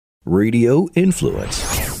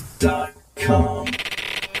RadioInfluence.com.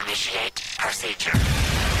 Initiate procedure.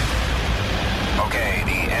 Okay,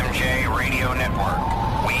 the MJ Radio Network.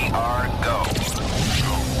 We are go.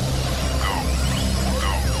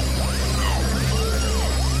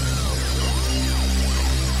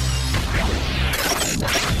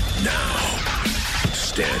 Now,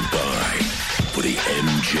 stand by for the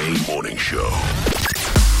MJ Morning Show.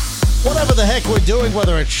 Whatever the heck we're doing,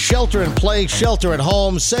 whether it's shelter in place, shelter at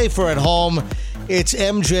home, safer at home, it's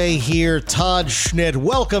MJ here, Todd Schnitt.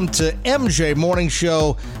 Welcome to MJ Morning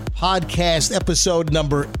Show podcast episode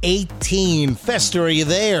number 18. Fester, are you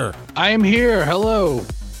there? I am here. Hello.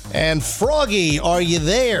 And Froggy, are you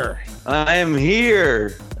there? I am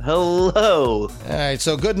here. Hello. All right,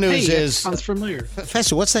 so good news Hey, is... sounds familiar.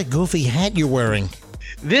 Fester, what's that goofy hat you're wearing?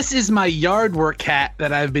 This is my yard work hat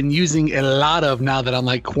that I've been using a lot of now that I'm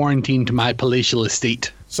like quarantined to my palatial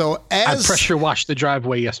estate. So I pressure washed the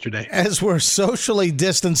driveway yesterday. As we're socially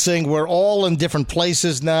distancing, we're all in different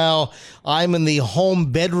places now. I'm in the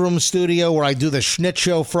home bedroom studio where I do the Schnitt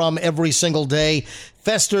Show from every single day.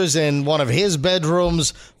 Fester's in one of his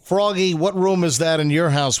bedrooms. Froggy, what room is that in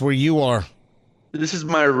your house where you are? This is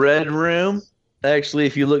my red room. Actually,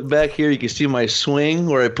 if you look back here, you can see my swing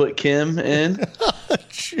where I put Kim in.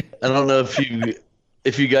 I don't know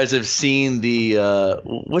if you guys have seen the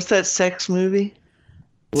what's that sex movie?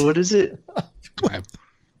 What is it?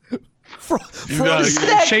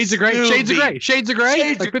 Shades of Grey. Shades of Grey. Shades of Grey.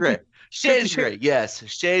 Shades of Grey. Shades of Grey. Yes,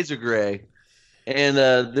 Shades of Grey. And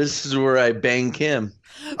this is where I bang Kim.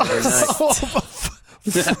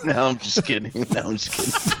 No, I'm just kidding.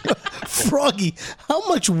 Froggy, how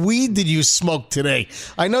much weed did you smoke today?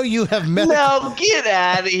 I know you have No, get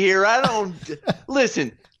out of here. I don't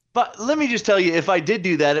listen. But let me just tell you, if I did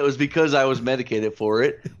do that, it was because I was medicated for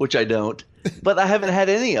it, which I don't. But I haven't had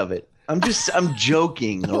any of it. I'm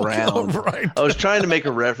joking around. Right. I was trying to make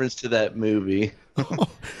a reference to that movie.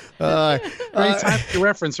 Great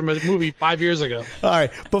reference from a movie 5 years ago. All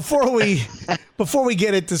right, before we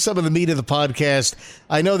get into some of the meat of the podcast,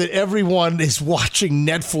 I know that everyone is watching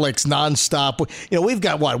Netflix nonstop. You know, we've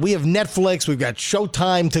got what? We have Netflix, we've got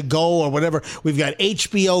Showtime to go or whatever. We've got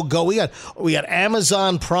HBO Go. We got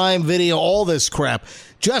Amazon Prime Video, all this crap.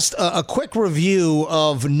 Just a quick review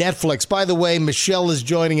of Netflix. By the way, Michelle is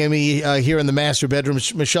joining me here in the master bedroom.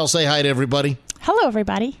 Michelle, say hi to everybody. Hello,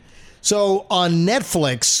 everybody. So on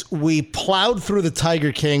Netflix, we plowed through the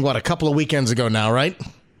Tiger King, a couple of weekends ago now, right?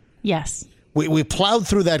 Yes. We plowed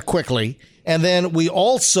through that quickly. And then we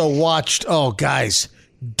also watched, guys,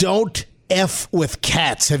 Don't F with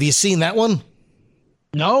Cats. Have you seen that one?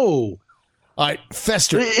 No. All right,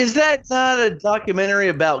 Fester. Is that not a documentary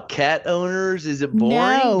about cat owners? Is it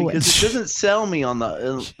boring? No. Because it doesn't sell me on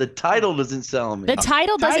the title doesn't sell me. The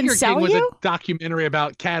title doesn't Tiger sell King was you? a documentary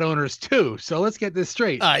about cat owners too. So let's get this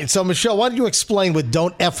straight. All right, so Michelle, why don't you explain what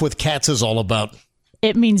Don't F with Cats is all about?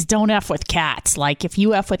 It means don't F with cats. Like if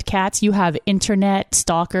you F with cats, you have internet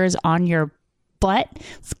stalkers on your butt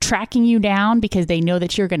tracking you down because they know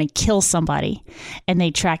that you're going to kill somebody and they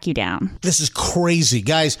track you down. This is crazy.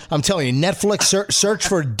 Guys, I'm telling you, Netflix, search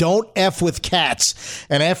for Don't F with Cats.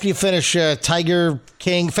 And after you finish Tiger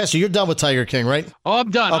King, Fester, you're done with Tiger King, right? Oh, I'm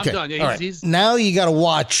done. Okay. I'm done. Yeah, All right. Now you got to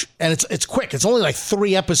watch, and it's quick. It's only like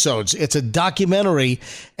 3 episodes. It's a documentary,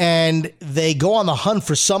 and they go on the hunt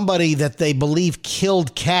for somebody that they believe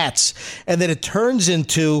killed cats, and then it turns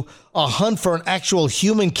into a hunt for an actual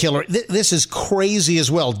human killer. This is crazy as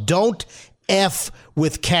well. Don't F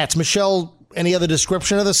with Cats. Michelle, any other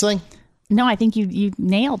description of this thing? No, I think you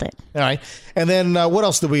nailed it. All right. And then what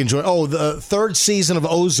else did we enjoy? Oh, the 3rd season of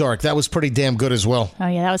Ozark. That was pretty damn good as well. Oh,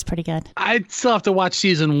 yeah, that was pretty good. I still have to watch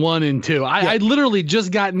season 1 and 2. I literally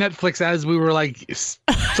just got Netflix as we were like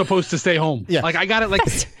supposed to stay home. Yeah. Like I got it like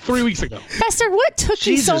 3 weeks ago. Fester, what took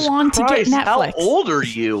you so long to get Netflix? How old are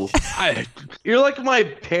you? You're like my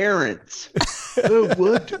parents.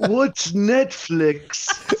 What's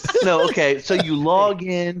Netflix? No, okay. So you log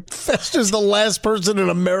in. Fester's the last person in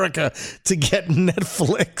America to get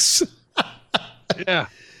Netflix. Yeah.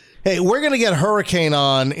 Hey, we're going to get Hurricane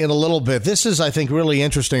on in a little bit. This is, I think, really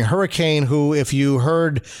interesting. Hurricane, who, if you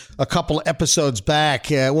heard a couple episodes back,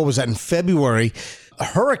 what was that, in February?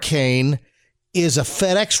 Hurricane is a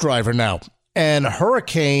FedEx driver now. And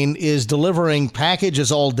Hurricane is delivering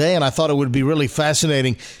packages all day, and I thought it would be really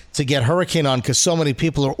fascinating to get Hurricane on because so many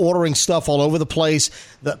people are ordering stuff all over the place.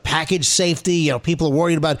 The package safety, people are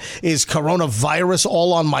worried about, is coronavirus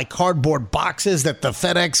all on my cardboard boxes that the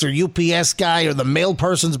FedEx or UPS guy or the mail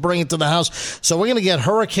person's bringing to the house? So we're going to get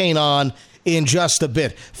Hurricane on in just a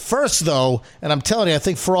bit. First, though, and I'm telling you, I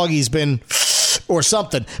think Froggy's been or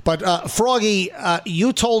something. But Froggy,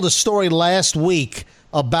 you told a story last week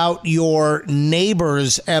about your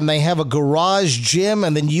neighbors, and they have a garage gym,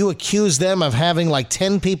 and then you accuse them of having like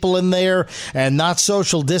 10 people in there and not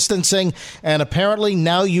social distancing. And apparently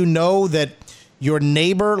now you know that your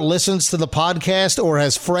neighbor listens to the podcast or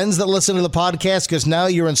has friends that listen to the podcast, because now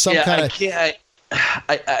you're in some kind of...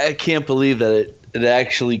 I can't believe that it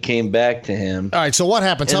actually came back to him. All right, so what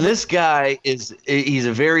happened? And this guy he's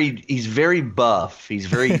very buff. He's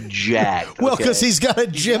very jacked. Well, because he's got a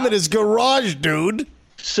gym in his garage, dude.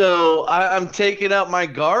 So I'm taking out my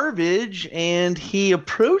garbage, and he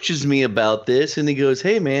approaches me about this, and he goes,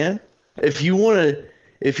 "Hey, man, if you want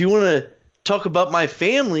to talk about my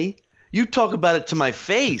family, you talk about it to my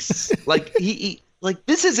face." Like like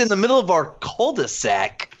this is in the middle of our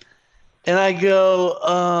cul-de-sac, and I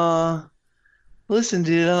go, "Listen,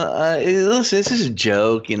 dude, listen, this is a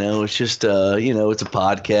joke, it's just it's a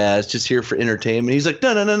podcast, just here for entertainment." He's like,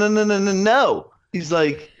 no. He's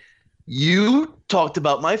like, "You talked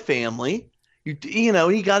about my family.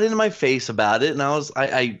 He got into my face about it, and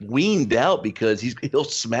I weaned out because he'll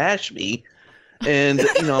smash me, and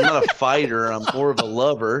I'm not a fighter. I'm more of a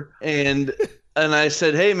lover." And I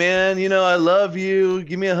said, "Hey, man, I love you.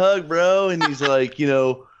 Give me a hug, bro." And he's like,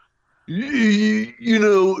 you were,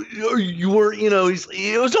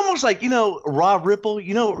 it was almost like, Rob Ripple,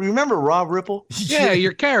 remember Rob Ripple? Yeah,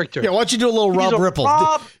 your character. Yeah, why don't you do a little Rob Ripple?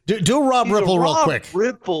 Do a Rob Ripple real quick.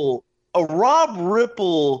 A Rob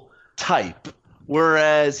Ripple type,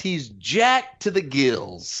 whereas he's jacked to the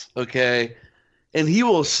gills, okay? And he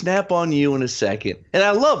will snap on you in a second. And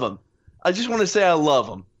I love him. I just want to say I love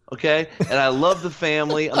him, okay? And I love the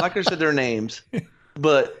family. I'm not going to say their names,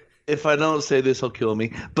 but if I don't say this, he'll kill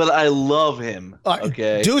me. But I love him,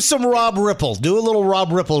 okay? Do some Rob Ripple. Do a little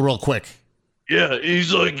Rob Ripple real quick. Yeah,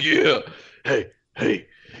 he's like, yeah. Hey,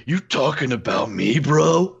 you talking about me,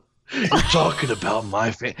 bro? You're talking about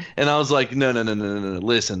my family. And I was like, no.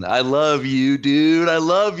 Listen, I love you, dude. I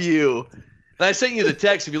love you. And I sent you the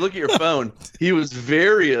text. If you look at your phone, he was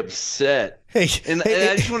very upset. I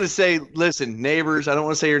just want to say, listen, neighbors, I don't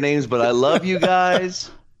want to say your names, but I love you guys.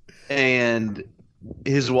 And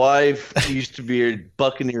his wife used to be a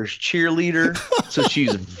Buccaneers cheerleader, so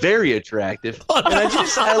she's very attractive. And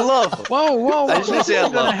I love him. Whoa. I just want to say I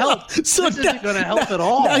love help. So this isn't going to help at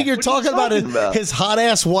all. Now you're talking about his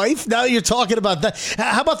hot-ass wife? Now you're talking about that.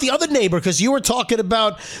 How about the other neighbor? Because you were talking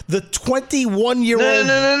about the 21-year-old...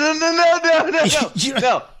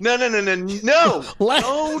 No.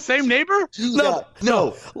 Same neighbor?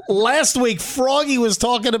 No. Last week, Froggy was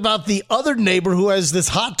talking about the other neighbor who has this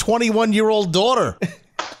hot 21-year-old daughter.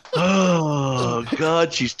 Oh,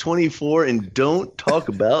 God, she's 24, and don't talk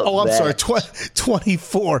about I'm that. sorry,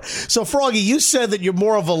 24. So, Froggy, you said that you're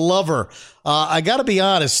more of a lover. I got to be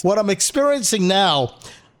honest. What I'm experiencing now,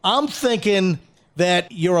 I'm thinking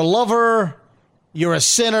that you're a lover, you're a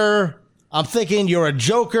sinner. I'm thinking you're a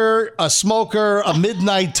joker, a smoker, a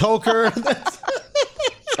midnight toker.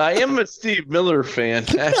 I am a Steve Miller fan,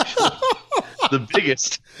 actually. The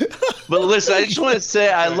biggest. But listen, I just want to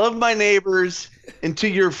say I love my neighbors. And to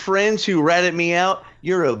your friends who ratted me out,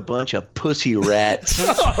 you're a bunch of pussy rats.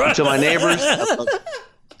 To my neighbors,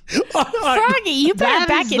 Froggy, you better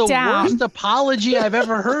back it down. That is the worst apology I've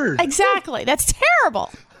ever heard. Exactly. That's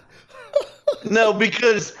terrible. No,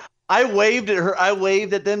 because I waved at her. I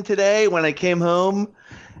waved at them today when I came home.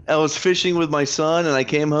 I was fishing with my son, and I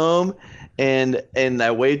came home, and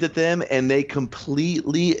I waved at them, and they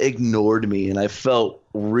completely ignored me, and I felt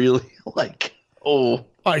really like, oh.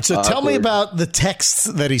 All right, so tell me about the texts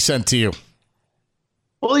that he sent to you.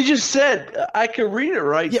 Well, he just said, I can read it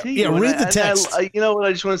right to you. Yeah, read the text. You know what?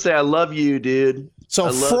 I just want to say I love you, dude. So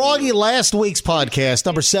Froggy, last week's podcast,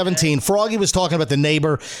 number 17, Froggy was talking about the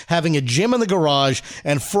neighbor having a gym in the garage,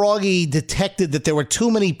 and Froggy detected that there were too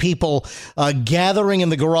many people gathering in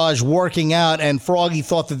the garage working out, and Froggy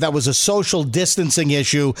thought that was a social distancing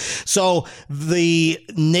issue. So the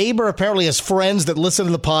neighbor apparently has friends that listen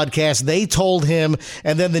to the podcast. They told him,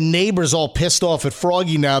 and then the neighbor's all pissed off at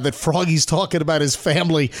Froggy now that Froggy's talking about his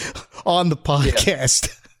family on the podcast.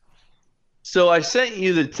 Yeah. So I sent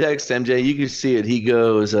you the text, MJ. You can see it. He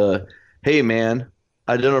goes, hey, man,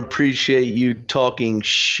 I don't appreciate you talking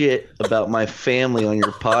shit about my family on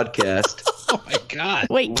your podcast. Oh, my God.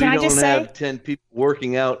 Wait, can I just say? We don't have 10 people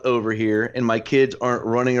working out over here, and my kids aren't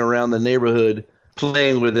running around the neighborhood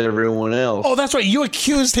playing with everyone else. Oh, that's right. You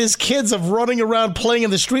accused his kids of running around playing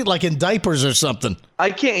in the street like in diapers or something.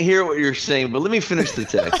 I can't hear what you're saying, but let me finish the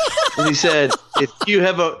text. And he said, if you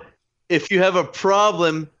have a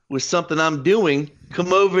problem with something I'm doing,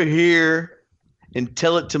 come over here and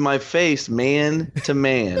tell it to my face, man to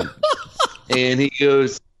man. And he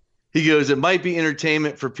goes, it might be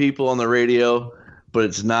entertainment for people on the radio, but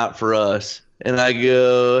it's not for us. And I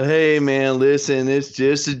go, hey, man, listen, it's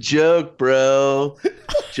just a joke, bro.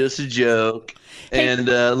 Just a joke. And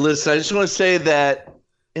listen, I just want to say that,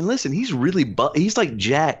 and listen, he's really he's like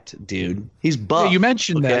jacked, dude. He's buff. Yeah, you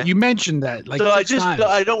mentioned that. You mentioned that. Like, so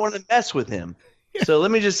I don't want to mess with him. So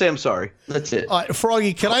let me just say I'm sorry. That's it.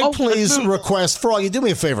 Froggy, can I please request, Froggy, do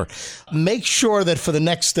me a favor. Make sure that for the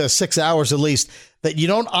next 6 hours at least, that you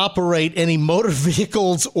don't operate any motor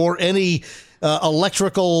vehicles or any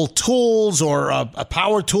electrical tools or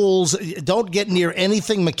power tools. Don't get near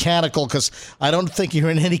anything mechanical, because I don't think you're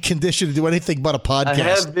in any condition to do anything but a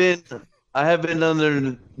podcast. I have been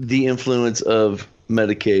under the influence of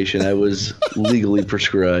medication. I was legally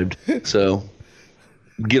prescribed. So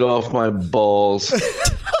get off my balls.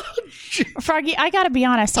 Froggy, I got to be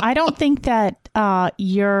honest. I don't think that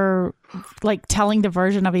you're like telling the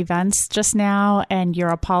version of events just now and your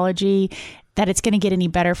apology that it's going to get any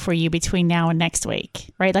better for you between now and next week,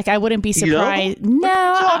 right? Like, I wouldn't be surprised. No,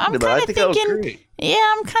 I'm kind of thinking.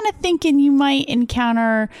 Yeah, I'm kind of thinking you might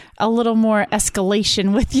encounter a little more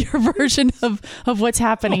escalation with your version of what's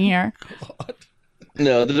happening here. God.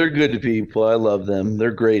 No, they're good to people. I love them.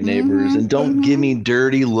 They're great neighbors. And don't give me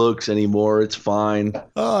dirty looks anymore. It's fine.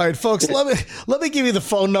 All right, folks, let me give you the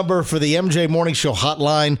phone number for the MJ Morning Show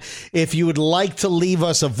hotline. If you would like to leave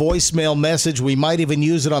us a voicemail message, we might even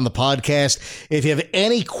use it on the podcast. If you have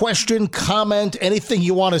any question, comment, anything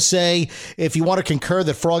you want to say, if you want to concur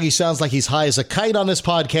that Froggy sounds like he's high as a kite on this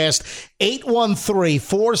podcast,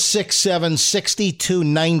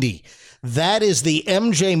 813-467-6290. That is the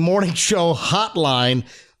MJ Morning Show hotline,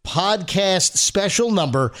 podcast special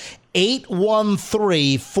number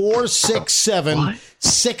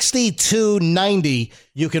 813-467-6290.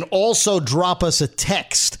 You can also drop us a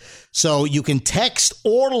text. So you can text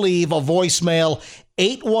or leave a voicemail,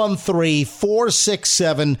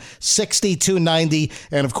 813-467-6290.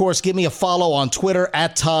 And, of course, give me a follow on Twitter,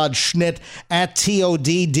 at Todd Schnitt, at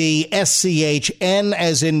TODDSCHN,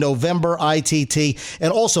 as in November, ITT.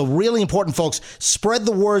 And also, really important, folks, spread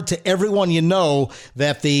the word to everyone you know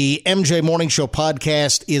that the MJ Morning Show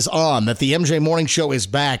podcast is on, that the MJ Morning Show is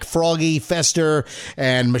back. Froggy, Fester,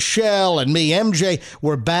 and Michelle, and me, MJ,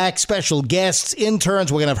 we're back. Special guests,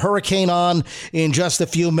 interns. We're going to have Hurricane on in just a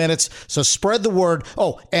few minutes. So spread the word.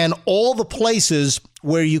 Oh, and all the places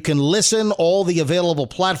where you can listen, all the available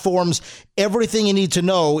platforms, everything you need to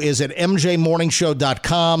know is at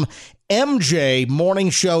mjmorningshow.com,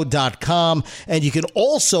 mjmorningshow.com, and you can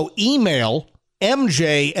also email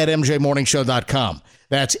mj at mjmorningshow.com.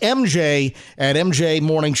 That's mj at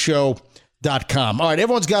mjmorningshow.com. All right,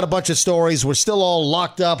 everyone's got a bunch of stories. We're still all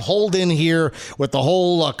locked up, holed in here with the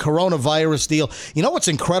whole coronavirus deal. You know what's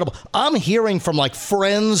incredible? I'm hearing from like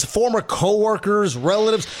friends, former coworkers,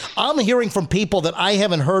 relatives. I'm hearing from people that I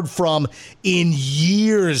haven't heard from in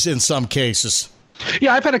years in some cases.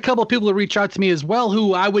 Yeah, I've had a couple of people who reach out to me as well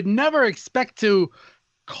who I would never expect to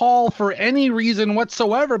call for any reason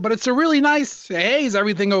whatsoever, but it's a really nice, hey, is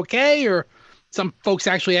everything okay? Or some folks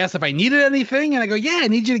actually asked if I needed anything, and I go, yeah, I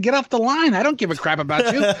need you to get off the line. I don't give a crap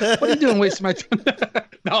about you. What are you doing wasting my time?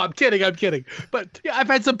 No, I'm kidding. But yeah, I've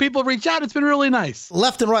had some people reach out. It's been really nice.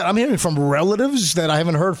 Left and right. I'm hearing from relatives that I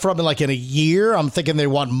haven't heard from in a year. I'm thinking they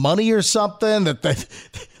want money or something, that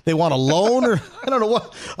they want a loan, or I don't know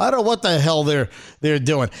what the hell they're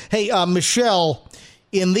doing. Hey, Michelle,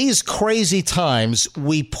 in these crazy times,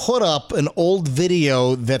 we put up an old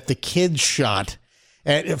video that the kids shot.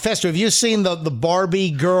 Fester, have you seen the Barbie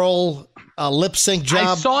girl lip sync job?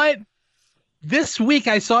 I saw it this week.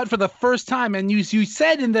 I saw it for the first time, and you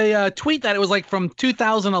said in the tweet that it was like from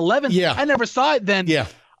 2011. Yeah, I never saw it then. Yeah,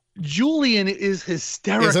 Julian is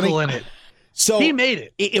hysterical in it. So he made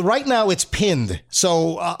it. Right now, it's pinned.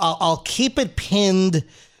 So I'll keep it pinned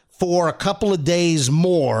for a couple of days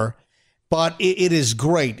more. But it is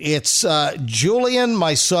great. It's Julian,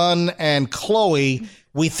 my son, and Chloe.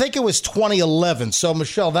 We think it was 2011. So,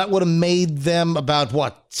 Michelle, that would have made them about,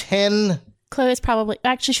 10? Chloe was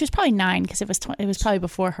she was probably 9 because it was probably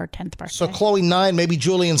before her 10th birthday. So, Chloe 9, maybe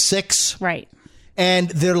Julian 6? Right. And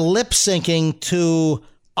they're lip syncing to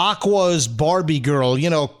Aqua's Barbie girl. You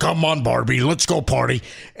know, come on, Barbie, let's go party.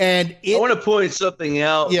 And I want to point something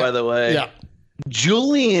out, by the way. Yeah.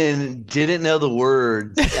 Julian didn't know the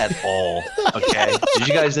words at all. Okay. Did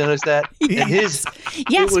you guys notice that? Yes,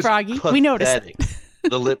 Froggy. Pathetic. We noticed.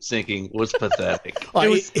 The lip syncing was pathetic. It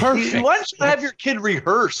was perfect. Why don't you have your kid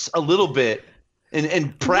rehearse a little bit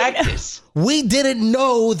and practice. We didn't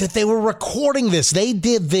know that they were recording this. They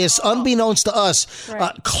did this unbeknownst to us.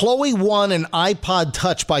 Right. Chloe won an iPod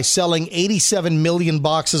Touch by selling 87 million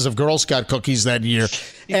boxes of Girl Scout cookies that year.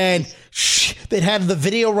 And it had the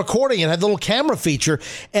video recording. It had the little camera feature.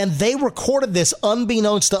 And they recorded this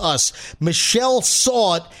unbeknownst to us. Michelle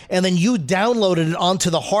saw it, and then you downloaded it onto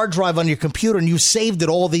the hard drive on your computer, and you saved it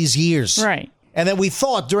all these years. Right. And then we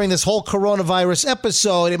thought during this whole coronavirus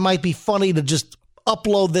episode, it might be funny to just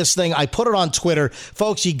upload this thing. I put it on Twitter.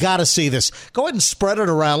 Folks, you got to see this. Go ahead and spread it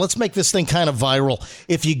around. Let's make this thing kind of viral.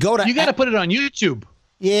 If you go to... You got to put it on YouTube.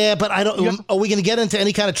 Yeah, but I don't... Are we going to get into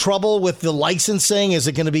any kind of trouble with the licensing? Is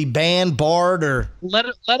it going to be banned, barred, or... Let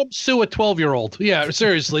him sue a 12-year-old. Yeah,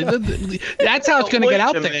 seriously. That's how it's going to get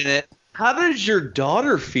out there. Minute. How does your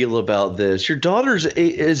daughter feel about this? Your daughter's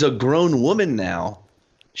is a grown woman now.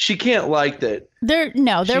 She can't like that. They're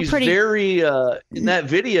She's pretty very in that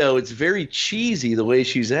video. It's very cheesy the way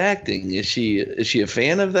she's acting. Is she a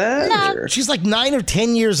fan of that? No. Or? She's like 9 or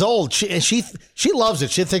 10 years old. She loves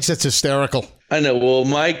it. She thinks it's hysterical. I know. Well,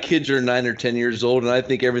 my kids are 9 or 10 years old, and I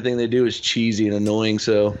think everything they do is cheesy and annoying.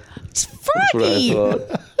 So It's that's what I Froggy.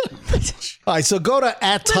 thought. All right, so go to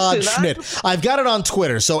 @Todd Listen, Schnitt. I've got it on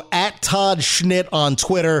Twitter. So @Todd Schnitt on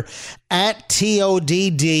Twitter, @TODDSCHN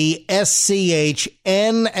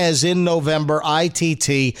as in November,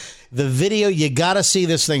 ITT. The video, you got to see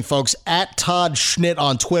this thing, folks. @Todd Schnitt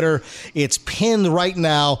on Twitter. It's pinned right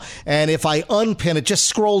now. And if I unpin it, just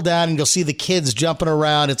scroll down and you'll see the kids jumping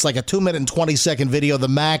around. It's like a 2-minute and 20-second video, the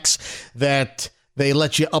max that they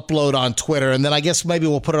let you upload on Twitter. And then I guess maybe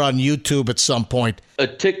we'll put it on YouTube at some point. A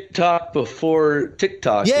TikTok before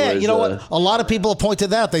TikTok. Yeah, was, you know what? A lot of people have pointed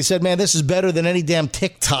that out. They said, man, this is better than any damn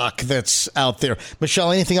TikTok that's out there.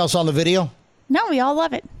 Michelle, anything else on the video? No, we all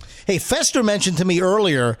love it. Hey, Fester mentioned to me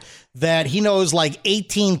earlier that he knows like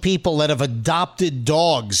 18 people that have adopted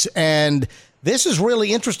dogs. And this is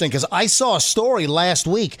really interesting because I saw a story last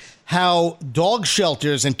week how dog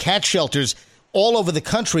shelters and cat shelters all over the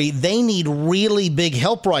country, they need really big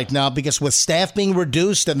help right now because with staff being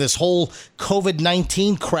reduced and this whole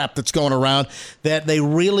COVID-19 crap that's going around, that they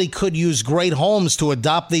really could use great homes to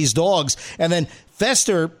adopt these dogs. And then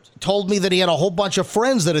Fester told me that he had a whole bunch of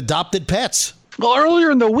friends that adopted pets. Well,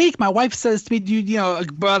 earlier in the week, my wife says to me, you know,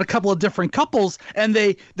 about a couple of different couples, and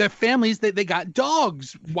their families, they got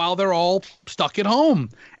dogs while they're all stuck at home.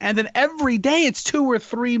 And then every day it's 2 or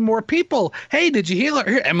 3 more people. Hey, did you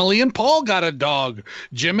hear? Emily and Paul got a dog.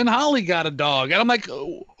 Jim and Holly got a dog. And I'm like,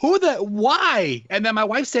 why? And then my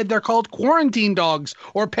wife said they're called quarantine dogs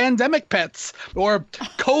or pandemic pets or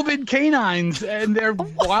COVID canines. And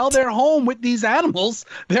while they're home with these animals,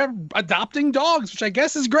 they're adopting dogs, which I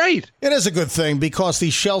guess is great. It is a good thing because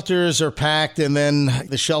these shelters are packed and then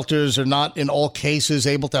the shelters are not in all cases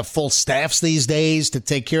able to have full staffs these days to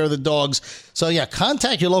take care of the dogs. So yeah,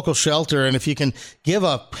 contact your local shelter, and if you can give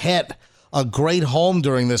a pet a great home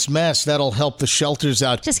during this mess, that'll help the shelters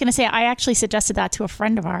out. Just going to say, I actually suggested that to a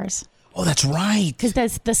friend of ours. Oh, that's right.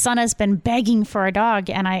 Because the son has been begging for a dog,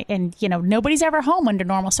 and you know, nobody's ever home under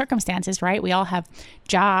normal circumstances, right? We all have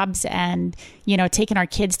jobs and, you know, taking our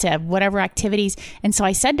kids to whatever activities. And so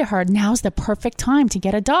I said to her, now's the perfect time to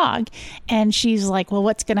get a dog. And she's like, well,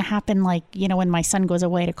 what's going to happen, like, you know, when my son goes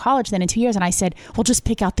away to college then in 2 years? And I said, well, just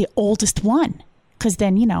pick out the oldest one, because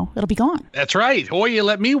then, you know, it'll be gone. That's right. Or you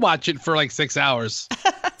let me watch it for like 6 hours.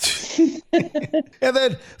 And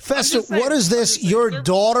then, Fester, what is this? Your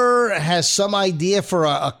daughter has some idea for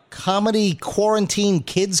a comedy quarantine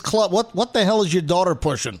kids club. What the hell is your daughter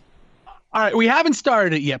pushing? All right, we haven't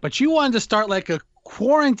started it yet, but she wanted to start like a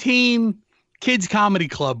quarantine kids comedy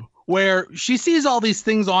club where she sees all these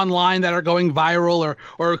things online that are going viral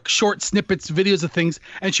or short snippets, videos of things,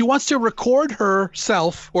 and she wants to record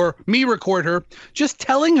herself or me record her just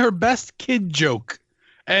telling her best kid joke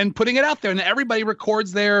and putting it out there. And everybody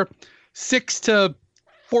records their 6 to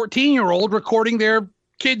 14-year-old recording their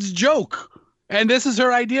kid's joke. And this is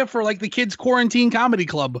her idea for like the kids quarantine comedy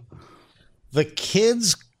club. The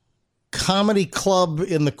kids comedy club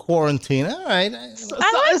in the quarantine. All right.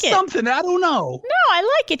 I like it. Something. I don't know. No, I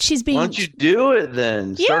like it. She's being... Why don't you do it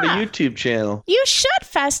then? Start a Yeah. YouTube channel. You should,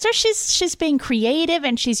 Fester. She's being creative,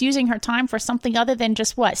 and she's using her time for something other than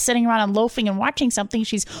just sitting around and loafing and watching something.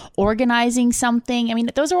 She's organizing something. I mean,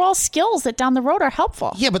 those are all skills that down the road are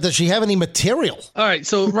helpful. Yeah, but does she have any material? All right,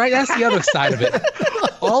 so that's the other side of it.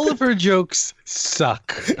 All of her jokes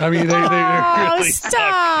suck. I mean, they Oh, really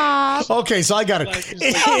stop! Okay, so I got it.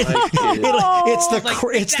 It's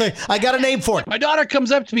the I got a name for it. My daughter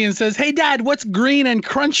comes up to me and says, "Hey, Dad, what's green and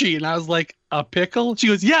crunchy?" And I was like, "A pickle?" She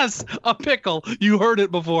goes, "Yes, a pickle. You heard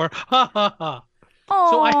it before." Ha ha ha.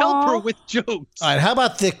 So I help her with jokes. All right, how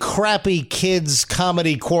about the crappy kids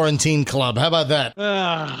comedy quarantine club? How about that?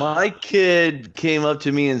 My kid came up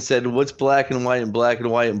to me and said, "What's black and white and black and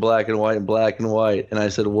white and black and white and black and white?" And I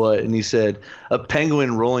said, "What?" And he said, "A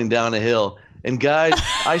penguin rolling down a hill." And guys,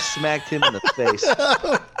 I smacked him in the face.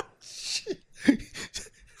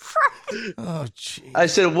 Oh, geez. I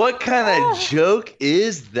said, "What kind of joke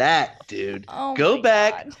is that, dude? Go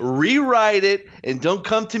back, rewrite it, and don't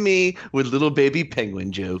come to me with little baby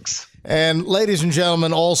penguin jokes." And ladies and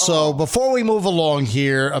gentlemen, also, before we move along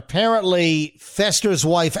here, apparently Fester's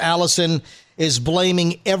wife, Allison, is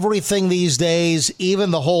blaming everything these days,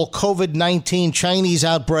 even the whole COVID-19 Chinese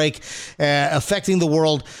outbreak affecting the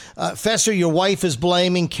world. Fester, your wife is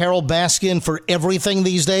blaming Carol Baskin for everything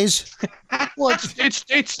these days? Well,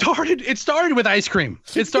 it started with ice cream.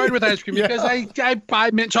 It started with ice cream because I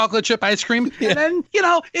buy mint chocolate chip ice cream, and then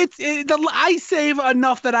I save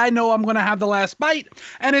enough that I know I'm going to have the last bite,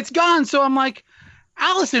 and it's gone. So I'm like,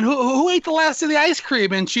 Allison, who ate the last of the ice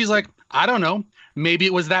cream? And she's like, I don't know. Maybe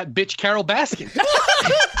it was that bitch Carol Baskin.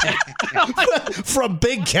 From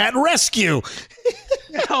Big Cat Rescue.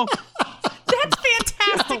 That's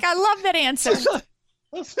fantastic. I love that answer.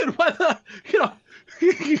 Listen,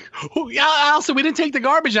 Allison, we didn't take the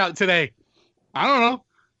garbage out today. I don't know.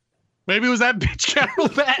 Maybe it was that bitch Carol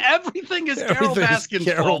Baskin. Everything is Carol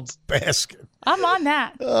Baskin's fault. Baskin. I'm on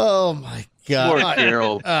that. Oh, my God. Poor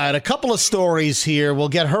Carol. All right, a couple of stories here. We'll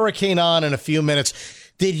get Hurricane on in a few minutes.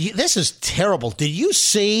 This is terrible. Did you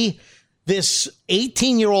see this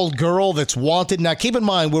 18-year-old girl that's wanted? Now, keep in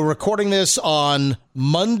mind, we're recording this on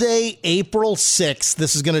Monday, April 6th.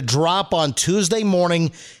 This is going to drop on Tuesday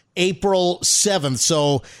morning, April 7th.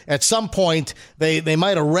 So at some point, they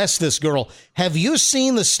might arrest this girl. Have you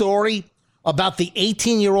seen the story about the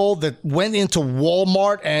 18-year-old that went into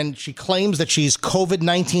Walmart and she claims that she's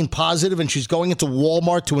COVID-19 positive and she's going into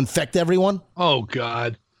Walmart to infect everyone? Oh,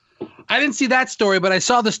 God. I didn't see that story, but I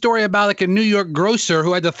saw the story about like a New York grocer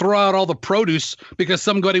who had to throw out all the produce because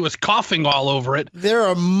somebody was coughing all over it. There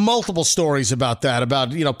are multiple stories about that,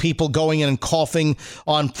 about, people going in and coughing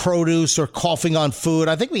on produce or coughing on food.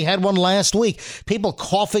 I think we had one last week. People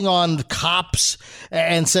coughing on cops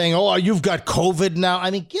and saying, "Oh, you've got COVID now."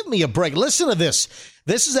 I mean, give me a break. Listen to this.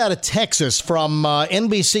 This is out of Texas from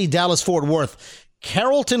NBC Dallas-Fort Worth.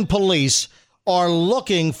 Carrollton police are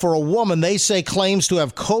looking for a woman they say claims to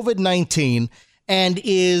have COVID-19 and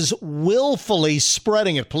is willfully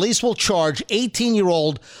spreading it. Police will charge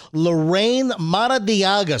 18-year-old Lorraine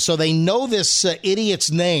Maradiaga. So they know this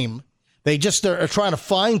idiot's name. They just are trying to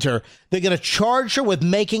find her. They're going to charge her with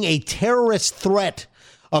making a terrorist threat,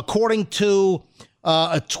 according to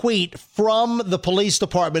a tweet from the police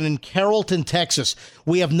department in Carrollton, Texas.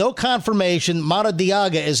 "We have no confirmation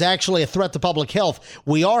Maradiaga is actually a threat to public health.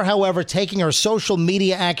 We are, however, taking her social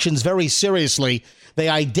media actions very seriously."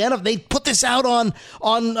 They put this out on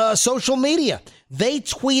social media. They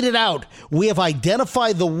tweeted out, "We have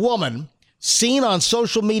identified the woman seen on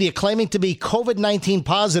social media claiming to be COVID-19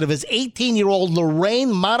 positive as 18-year-old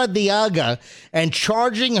Lorraine Maradiaga and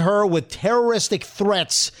charging her with terroristic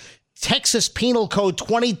threats. Texas Penal Code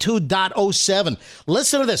 22.07.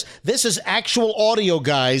 Listen to this. This is actual audio,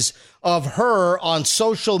 guys, of her on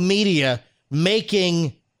social media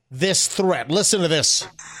making this threat. Listen to this. I'm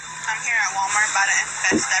here at Walmart about to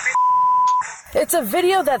infest every... It's a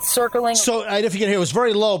video that's circling. So, if you can hear, it was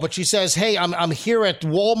very low, but she says, "Hey, I'm here at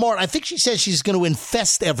Walmart." I think she says she's going to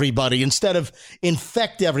infest everybody instead of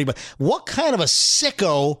infect everybody. What kind of a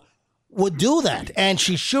sicko would do that? And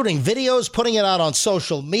she's shooting videos, putting it out on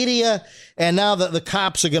social media, and now the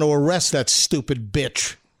cops are going to arrest that stupid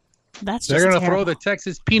bitch. They're going to throw the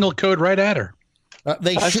Texas Penal Code right at her.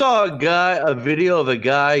 I saw a video of a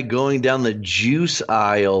guy going down the juice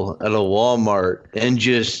aisle at a Walmart and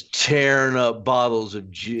just tearing up bottles of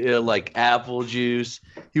like apple juice.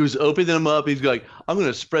 He was opening them up. He's like, "I'm going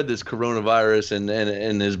to spread this coronavirus,"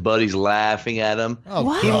 and his buddies laughing at him.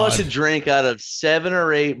 Oh, he must have drank out of 7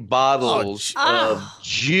 or 8 bottles of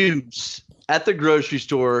juice at the grocery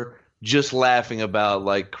store, just laughing about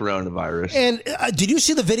like coronavirus. And did you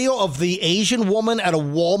see the video of the Asian woman at a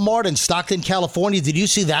Walmart in Stockton, California? Did you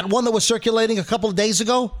see that one that was circulating a couple of days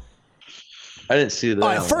ago? I didn't see that. All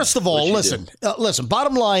right, first of all, listen.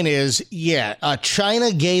 Bottom line is,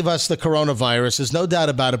 China gave us the coronavirus. There's no doubt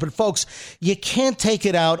about it. But, folks, you can't take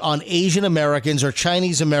it out on Asian Americans or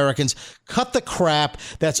Chinese Americans. Cut the crap.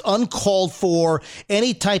 That's uncalled for.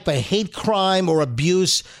 Any type of hate crime or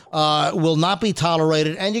abuse will not be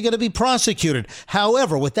tolerated, and you're going to be prosecuted.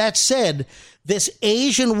 However, with that said, This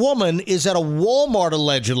Asian woman is at a Walmart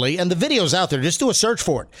allegedly, and the video's out there. Just do a search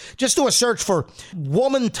for it. Just do a search for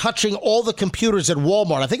woman touching all the computers at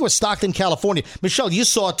Walmart. I think it was Stockton, California. Michelle, you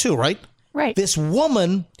saw it too, right? Right. This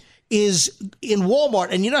woman is in Walmart,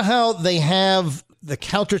 and you know how they have the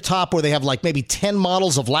countertop where they have like maybe 10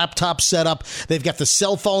 models of laptops set up. They've got the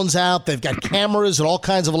cell phones out. They've got cameras and all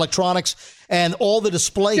kinds of electronics and all the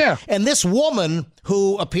display. Yeah. And this woman,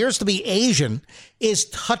 who appears to be Asian, is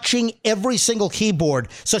touching every single keyboard.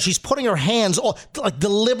 So she's putting her hands, like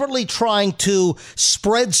deliberately trying to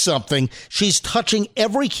spread something. She's touching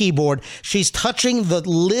every keyboard. She's touching the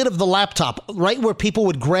lid of the laptop, right where people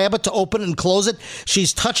would grab it to open and close it.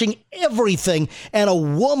 She's touching everything. And a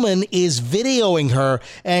woman is videoing her,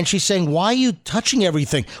 and she's saying, why are you touching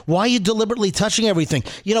everything? Why are you deliberately touching everything?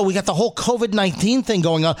 You know, we got the whole COVID-19 thing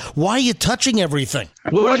going on. Why are you touching everything?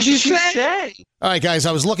 What did you say? All right, guys,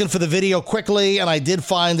 I was looking for the video quickly, and I did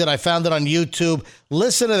find it. I found it on YouTube.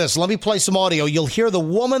 Listen to this. Let me play some audio. You'll hear the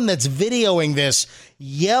woman that's videoing this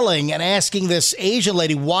yelling and asking this Asian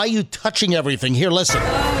lady, why are you touching everything? Here, listen.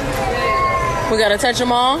 We gotta touch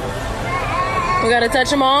them all. We gotta touch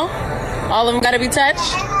them all. All of them gotta be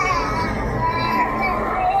touched.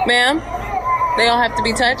 Ma'am, they all have to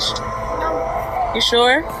be touched? You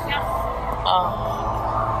sure? Oh.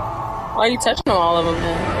 Why are you touching them, all of them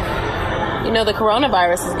then? You know the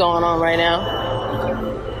coronavirus is going on right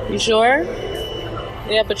now. You sure?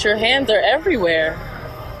 Yeah, but your hands are everywhere.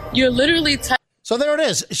 You're literally So there it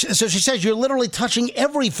is. So she says you're literally touching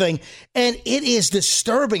everything, and it is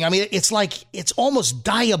disturbing. I mean, it's like, it's almost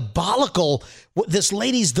diabolical. This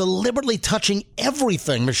lady's deliberately touching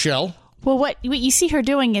everything, Michelle. Well, what you see her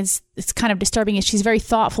doing is, it's kind of disturbing, is she's very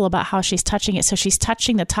thoughtful about how she's touching it. So she's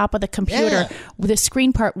touching the top of the computer, the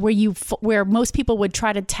screen part where most people would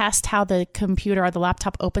try to test how the computer or the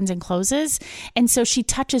laptop opens and closes. And so she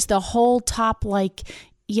touches the whole top, like,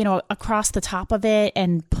 you know, across the top of it,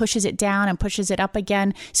 and pushes it down and pushes it up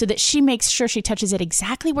again, so that she makes sure she touches it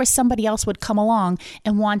exactly where somebody else would come along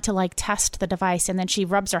and want to like test the device. And then she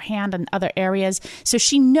rubs her hand in other areas. So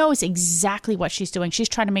she knows exactly what she's doing. She's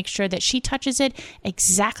trying to make sure that she touches it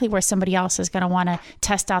exactly where somebody else is going to want to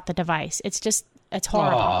test out the device. It's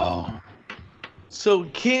horrible. Oh. So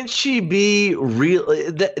can't she be real?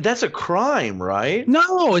 That's a crime, right?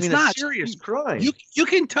 No, it's not. A serious crime. You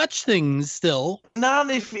can touch things still.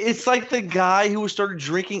 Not if it's like the guy who started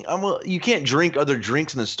drinking. You can't drink other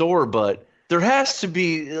drinks in the store, but there has to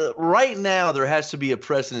be right now. There has to be a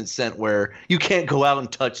precedent set where you can't go out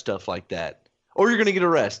and touch stuff like that, or you're going to get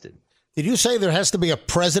arrested. Did you say there has to be a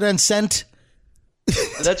president sent?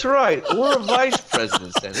 That's right, or a vice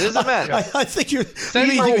president sent. It doesn't matter. I think you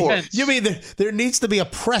mean there needs to be a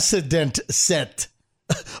precedent set.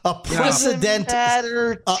 A precedent. Doesn't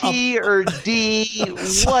matter, T or D,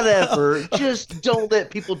 whatever. Just don't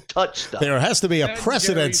let people touch stuff. There has to be a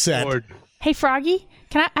precedent set. Hey, Froggy,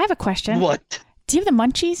 I have a question. What? Do you have the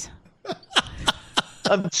munchies?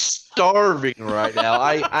 I'm starving right now.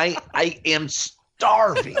 I am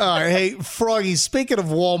starving. All right, hey, Froggy, speaking of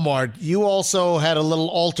Walmart, you also had a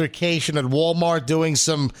little altercation at Walmart doing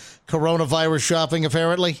some coronavirus shopping,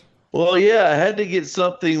 apparently? Well, yeah, I had to get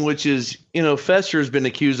something which is, Fester's been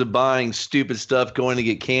accused of buying stupid stuff, going to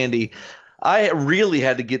get candy. I really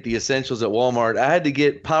had to get the essentials at Walmart. I had to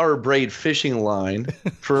get Power Braid fishing line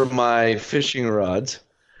for my fishing rods.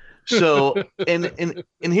 So, and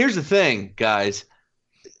here's the thing, guys.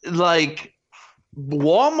 Like,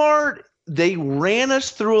 Walmart, they ran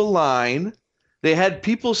us through a line. They had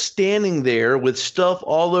people standing there with stuff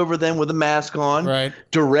all over them with a mask on, right,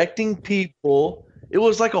 directing people. It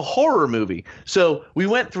was like a horror movie. So we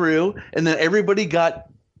went through, and then everybody got,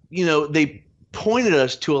 they pointed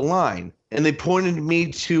us to a line, and they pointed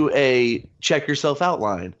me to a check yourself out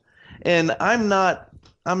line. And I'm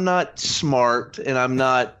not smart, and I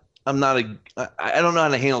don't know how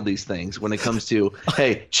to handle these things when it comes to,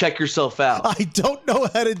 hey, check yourself out. I don't know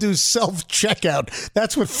how to do self-checkout.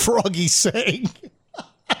 That's what Froggy's saying.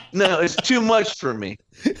 No, it's too much for me.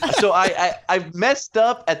 So I've messed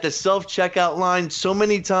up at the self-checkout line so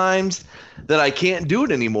many times that I can't do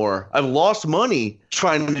it anymore. I've lost money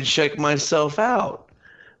trying to check myself out.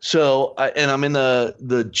 So I'm in the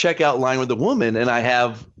checkout line with a woman, and I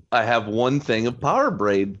have one thing of Power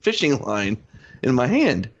Braid fishing line in my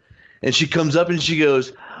hand. And she comes up and she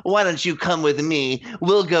goes, why don't you come with me?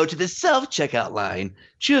 We'll go to the self-checkout line.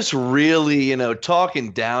 Just really,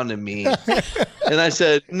 talking down to me. And I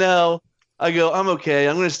said, no. I go, I'm okay.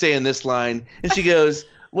 I'm going to stay in this line. And she goes,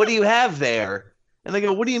 what do you have there? And I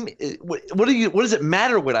go, what do you mean? What does it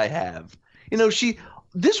matter what I have?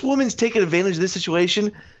 This woman's taking advantage of this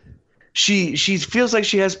situation. she feels like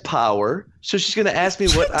she has power, so she's going to ask me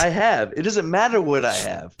what I have. It doesn't matter what I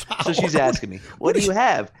have. So she's asking me, what do you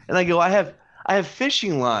have? And I go, I have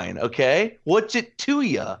fishing line, okay? What's it to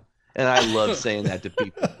ya? And I love saying that to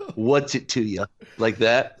people. What's it to ya? Like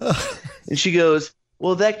that. And she goes,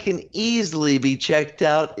 well, that can easily be checked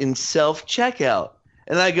out in self-checkout.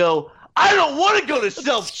 And I go, I don't want to go to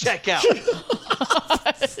self-checkout.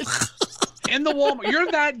 In the Walmart. You're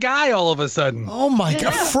that guy all of a sudden. Oh, my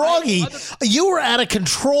God. Froggy, you were out of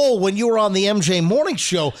control when you were on the MJ Morning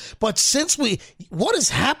Show. But what has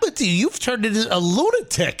happened to you? You've turned into a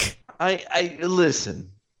lunatic. I listen.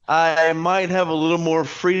 I might have a little more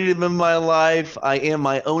freedom in my life. I am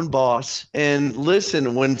my own boss. And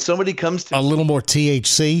listen, when somebody comes to a little more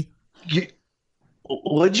THC.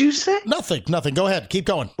 What'd you say? Nothing. Go ahead. Keep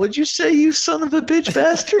going. What'd you say, you son of a bitch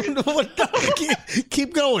bastard?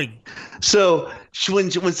 Keep going. So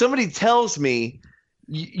when somebody tells me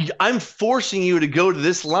I'm forcing you to go to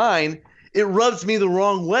this line, it rubs me the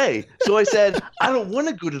wrong way. So I said, I don't want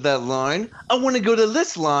to go to that line. I want to go to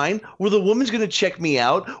this line where the woman's going to check me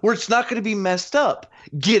out, where it's not going to be messed up.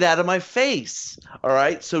 Get out of my face. All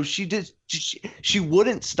right. So she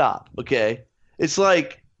wouldn't stop. Okay. It's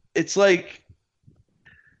like,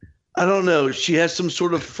 I don't know. She has some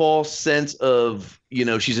sort of false sense of,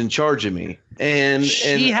 she's in charge of me. And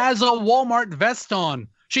she has a Walmart vest on.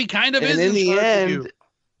 She kind of is in the end, of you.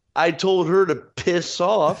 I told her to piss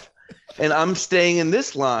off. And I'm staying in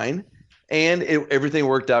this line, and everything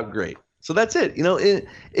worked out great. So that's it.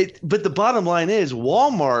 But the bottom line is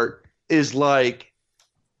Walmart is like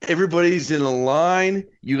everybody's in a line.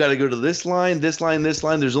 You got to go to this line, this line, this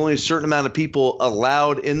line. There's only a certain amount of people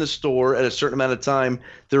allowed in the store at a certain amount of time.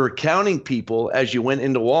 They were counting people as you went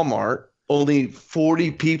into Walmart. Only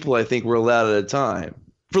 40 people, I think, were allowed at a time.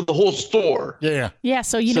 For the whole store. Yeah. Yeah,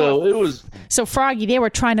 so it was. So Froggy, they were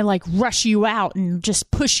trying to like rush you out and just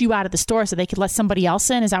push you out of the store so they could let somebody else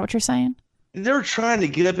in. Is that what you're saying? They were trying to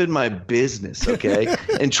get up in my business, okay,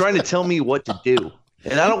 and trying to tell me what to do.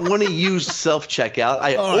 And I don't want to use self-checkout.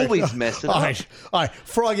 I always mess it up. All right,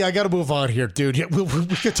 Froggy, I got to move on here, dude.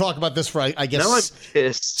 We could talk about this for, I guess, now I'm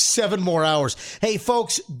pissed. 7 more hours. Hey,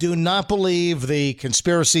 folks, do not believe the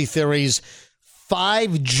conspiracy theories.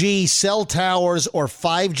 5G cell towers or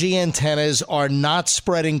 5G antennas are not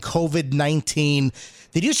spreading COVID-19.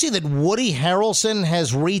 Did you see that Woody Harrelson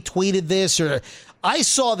has retweeted this? Or I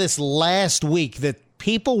saw this last week that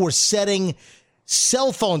people were setting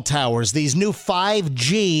cell phone towers, these new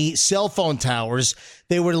 5G cell phone towers.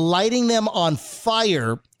 They were lighting them on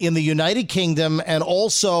fire in the United Kingdom and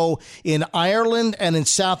also in Ireland and in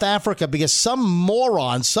South Africa because some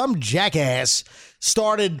moron, some jackass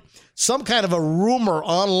started some kind of a rumor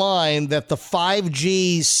online that the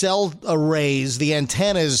 5G cell arrays, the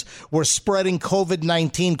antennas, were spreading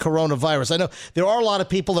COVID-19 coronavirus. I know there are a lot of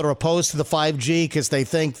people that are opposed to the 5G because they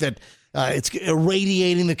think that it's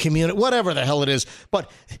irradiating the community, whatever the hell it is. But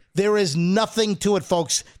there is nothing to it,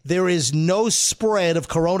 folks. There is no spread of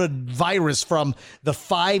coronavirus from the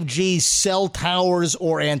 5G cell towers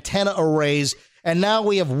or antenna arrays. And now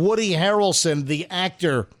we have Woody Harrelson, the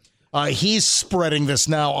actor. He's spreading this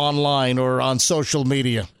now online or on social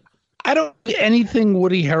media. I don't see anything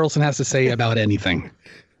Woody Harrelson has to say about anything.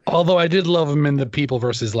 Although I did love him in The People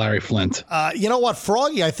versus Larry Flint. You know what,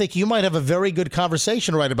 Froggy? I think you might have a very good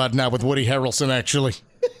conversation right about now with Woody Harrelson, actually.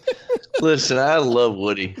 Listen, I love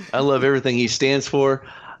Woody. I love everything he stands for.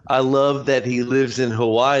 I love that he lives in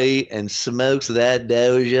Hawaii and smokes that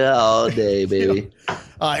Doja all day, baby.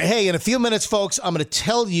 Hey, in a few minutes, folks, I'm going to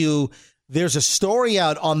tell you there's a story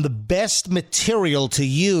out on the best material to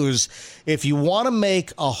use if you want to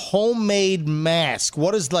make a homemade mask.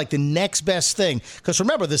 What is like the next best thing? Because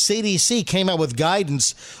remember, the CDC came out with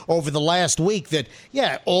guidance over the last week that,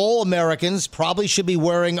 all Americans probably should be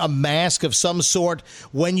wearing a mask of some sort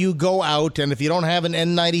when you go out. And if you don't have an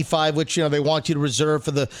N95, which, they want you to reserve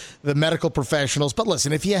for the medical professionals. But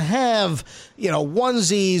listen, if you have,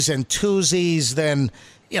 onesies and twosies, then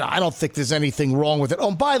I don't think there's anything wrong with it.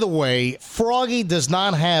 Oh, by the way, Froggy does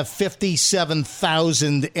not have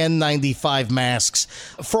 57,000 N95 masks.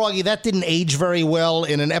 Froggy, that didn't age very well.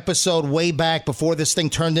 In an episode way back before this thing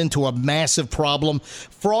turned into a massive problem,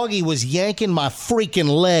 Froggy was yanking my freaking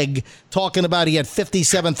leg talking about he had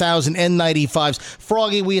 57,000 N95s.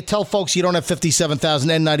 Froggy, will you tell folks you don't have 57,000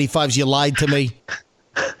 N95s? You lied to me.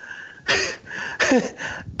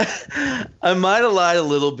 I might have lied a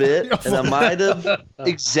little bit, and I might have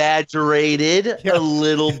exaggerated a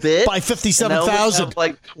little bit. By 57,000.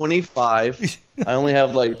 Like 25. I only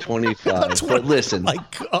have like 25. But listen. My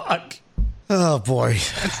God. Oh, boy.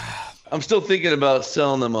 I'm still thinking about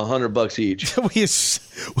selling them $100 each. Will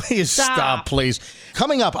you stop, please?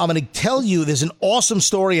 Coming up, I'm going to tell you there's an awesome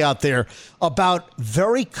story out there about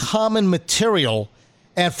very common material.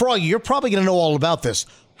 And Froggy, you're probably going to know all about this.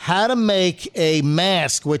 How to make a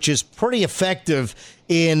mask, which is pretty effective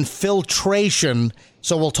in filtration.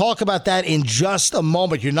 So we'll talk about that in just a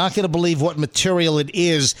moment. You're not going to believe what material it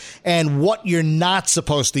is and what you're not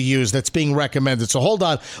supposed to use that's being recommended. So hold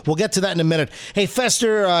on. We'll get to that in a minute. Hey,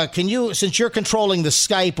 Fester, can you, since you're controlling the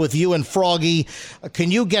Skype with you and Froggy, can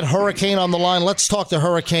you get Hurricane on the line? Let's talk to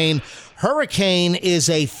Hurricane. Hurricane is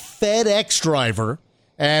a FedEx driver,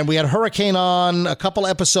 and we had Hurricane on a couple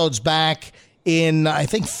episodes back in, I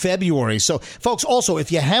think, February. So, folks, also,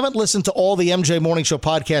 if you haven't listened to all the MJ Morning Show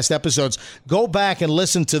podcast episodes, go back and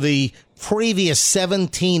listen to the previous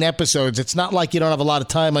 17 episodes. It's not like you don't have a lot of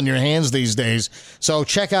time on your hands these days. So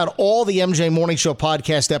check out all the MJ Morning Show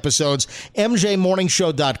podcast episodes,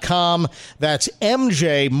 mjmorningshow.com. That's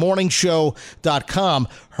mjmorningshow.com.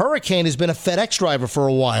 Hurricane has been a FedEx driver for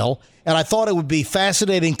a while, and I thought it would be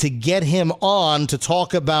fascinating to get him on to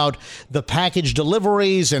talk about the package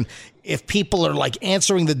deliveries and if people are like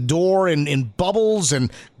answering the door in bubbles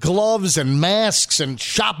and gloves and masks and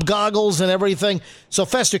shop goggles and everything. So,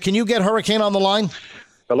 Fester, can you get Hurricane on the line?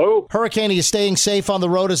 Hello? Hurricane, are you staying safe on the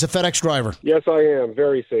road as a FedEx driver? Yes, I am.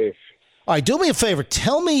 Very safe. All right, do me a favor.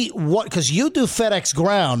 Tell me what, because you do FedEx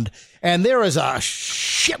Ground, and there is a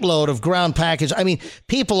shitload of ground package. I mean,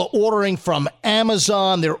 people are ordering from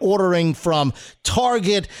Amazon. They're ordering from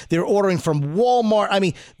Target. They're ordering from Walmart. I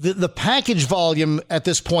mean, the package volume at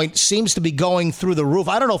this point seems to be going through the roof.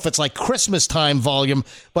 I don't know if it's like Christmas time volume,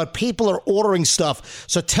 but people are ordering stuff.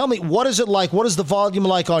 So tell me, what is it like? What is the volume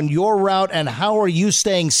like on your route, and how are you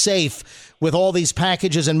staying safe with all these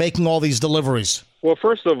packages and making all these deliveries? Well,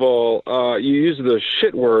 first of all, you use the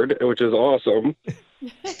shit word, which is awesome.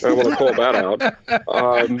 I want to call that out.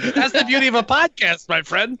 That's the beauty of a podcast, my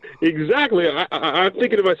friend. Exactly. I'm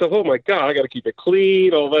thinking to myself, oh, my God, I got to keep it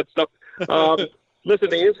clean, all that stuff.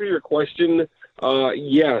 Listen, to answer your question,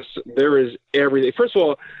 yes, there is everything. First of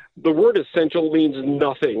all, the word essential means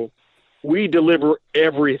nothing. We deliver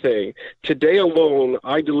everything. Today alone,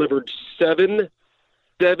 I delivered seven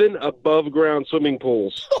above-ground swimming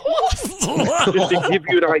pools, just to give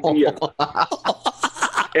you an idea.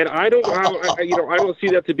 And I don't see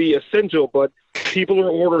that to be essential, but people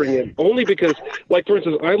are ordering it only because, like, for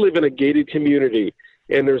instance, I live in a gated community,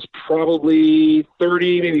 and there's probably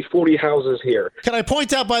 30, maybe 40 houses here. Can I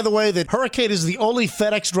point out, by the way, that Hurricane is the only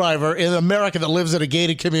FedEx driver in America that lives in a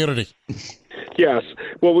gated community? Yes.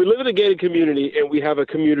 Well, we live in a gated community, and we have a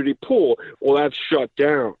community pool. Well, that's shut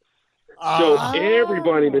down. So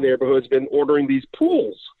everybody in the neighborhood's been ordering these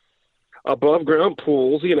pools, above ground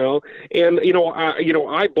pools, and I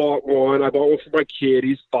bought one. I bought one for my kid.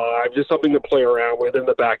 He's 5, just something to play around with in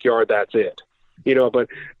the backyard. That's it, But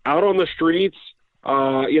out on the streets,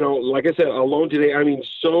 like I said, alone today, I mean,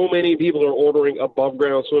 so many people are ordering above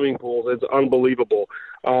ground swimming pools. It's unbelievable.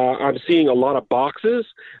 I'm seeing a lot of boxes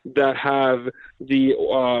that have the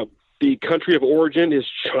country of origin is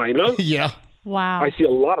China. Yeah. Wow. I see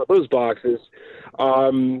a lot of those boxes.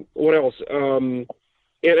 What else? And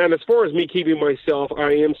as far as me keeping myself,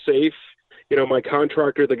 I am safe. My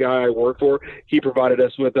contractor, the guy I work for, he provided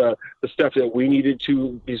us with the stuff that we needed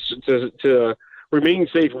to remain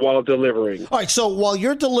safe while delivering. All right. So while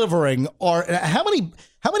you're delivering, how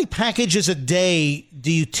many packages a day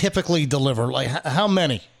do you typically deliver? Like how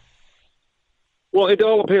many? Well, it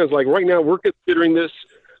all depends. Like right now, we're considering this.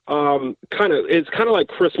 It's kind of like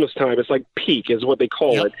Christmas time. It's like peak is what they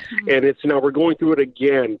call it. And we're going through it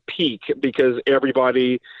again, peak, because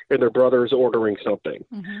everybody and their brother is ordering something.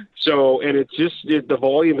 Mm-hmm. So, and it's just, the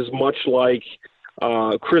volume is much like,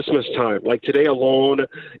 Christmas time. Like today alone,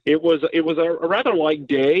 it was a rather light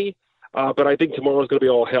day. But I think tomorrow's going to be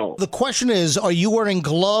all hell. The question is, are you wearing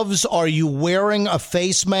gloves? Are you wearing a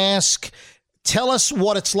face mask? Tell us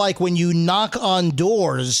what it's like when you knock on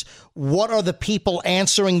doors. What are the people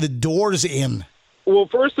answering the doors in? Well,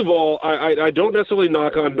 first of all, I don't necessarily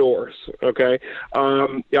knock on doors, okay?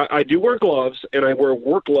 I do wear gloves, and I wear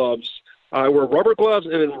work gloves. I wear rubber gloves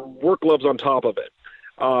and then work gloves on top of it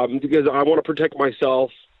because I want to protect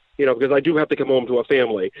myself, because I do have to come home to a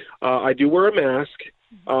family. I do wear a mask.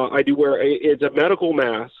 I do wear it's a medical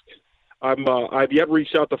mask. I've yet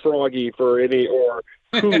reached out to Froggy for any, or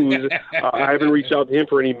Coos. I haven't reached out to him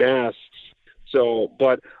for any masks. So,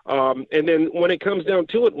 but, and then when it comes down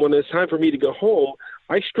to it, when it's time for me to go home,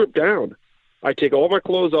 I strip down. I take all my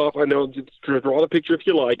clothes off. I know, to draw the picture if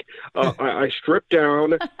you like. I strip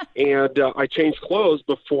down and I change clothes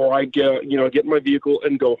before I get in my vehicle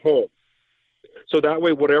and go home. So that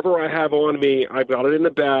way, whatever I have on me, I've got it in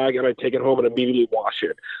the bag, and I take it home and immediately wash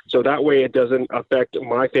it. So that way it doesn't affect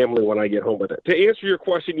my family when I get home with it. To answer your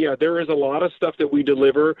question, yeah, there is a lot of stuff that we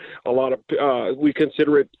deliver. A lot of we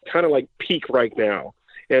consider it kind of like peak right now.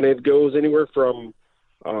 And it goes anywhere from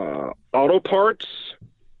auto parts,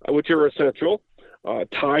 which are essential,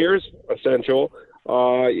 tires, essential,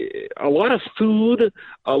 a lot of food,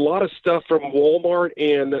 a lot of stuff from Walmart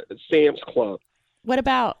and Sam's Club. What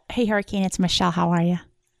about, hey, Hurricane, it's Michelle. How are you?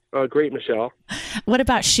 Great, Michelle. What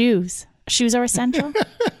about shoes? Shoes are essential?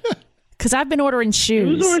 Because I've been ordering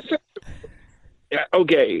shoes. Shoes are essential. Yeah,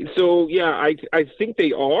 okay, so, yeah, I think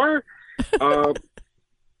they are.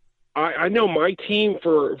 I know my team,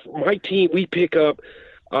 we pick up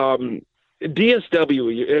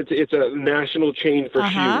DSW. It's a national chain for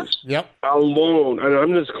shoes. Yep. Alone, and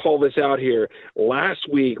I'm going to call this out here. Last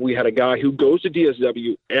week, we had a guy who goes to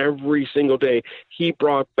DSW every single day. He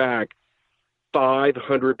brought back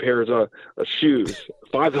 500 pairs of shoes,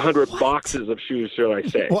 500 boxes of shoes, shall I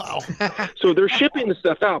say. Wow. So they're shipping the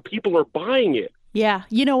stuff out. People are buying it. Yeah.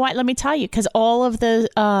 You know what? Let me tell you, because all of the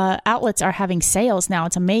outlets are having sales now.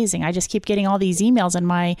 It's amazing. I just keep getting all these emails in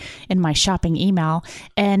my shopping email.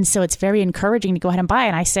 And so it's very encouraging to go ahead and buy.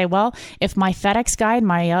 And I say, well, if my FedEx guy and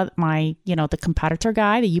my the competitor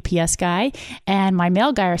guy, the UPS guy, and my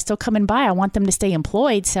mail guy are still coming by, I want them to stay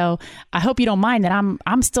employed. So I hope you don't mind that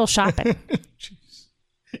I'm still shopping.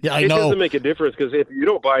 Yeah, I know. It doesn't make a difference because if you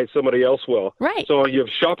don't buy it, somebody else will. Right. So you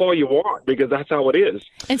shop all you want because that's how it is.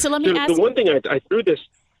 And so let me ask the one thing I threw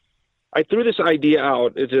this idea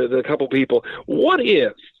out to a couple people. What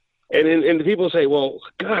if? And the people say, well,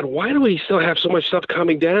 God, why do we still have so much stuff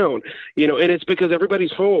coming down? And it's because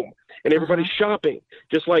everybody's home and everybody's shopping.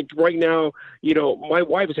 Just like right now, my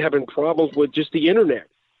wife is having problems with just the internet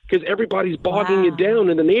because everybody's bogging it down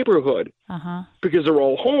in the neighborhood because they're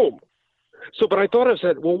all home. So, but I thought, I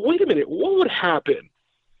said, well, wait a minute. What would happen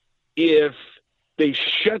if they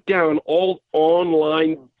shut down all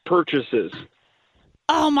online purchases?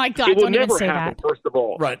 Oh, my God. It would don't even never say happen, that. first of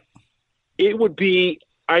all. Right. It would be,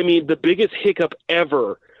 the biggest hiccup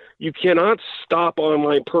ever. You cannot stop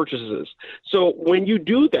online purchases. So when you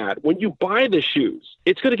do that, when you buy the shoes,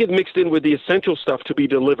 it's going to get mixed in with the essential stuff to be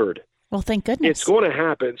delivered. Well, thank goodness. It's going to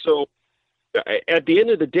happen. So at the end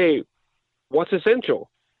of the day, what's essential?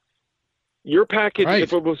 Your package, right.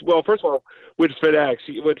 if it was, well, first of all, with FedEx,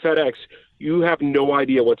 you have no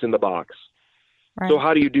idea what's in the box. Right. So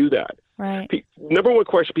how do you do that? Right. Number one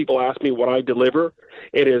question people ask me when I deliver,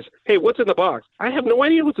 it is, hey, what's in the box? I have no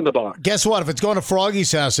idea what's in the box. Guess what? If it's going to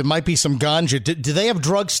Froggy's house, it might be some ganja. Do they have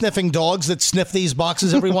drug-sniffing dogs that sniff these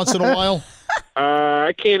boxes every once in a while?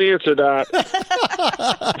 I can't answer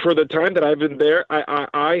that. For the time that I've been there,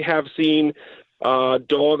 I have seen I've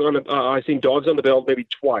seen dogs on the belt maybe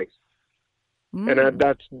twice. And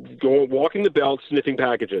that's walking the belt, sniffing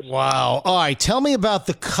packages. Wow. All right. Tell me about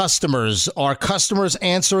the customers. Are customers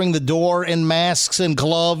answering the door in masks and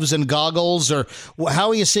gloves and goggles? Or how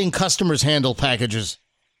are you seeing customers handle packages?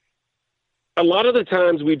 A lot of the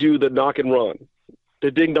times we do the knock and run,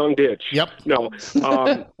 the ding dong ditch. Yep. No.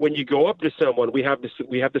 When you go up to someone, we have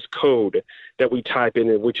this code that we type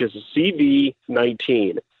in, which is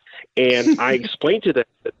CV19. And I explained to them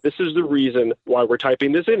that this is the reason why we're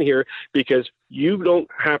typing this in here, because you don't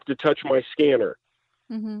have to touch my scanner.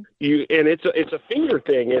 And it's a finger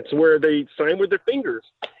thing. It's where they sign with their fingers.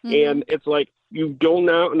 And it's like, you don't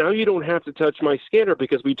now you don't have to touch my scanner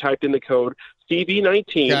because we typed in the code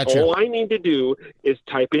CV19. Gotcha. All I need to do is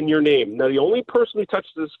type in your name. Now, the only person who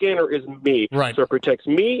touches the scanner is me. Right. So it protects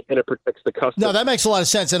me and it protects the customer. No, that makes a lot of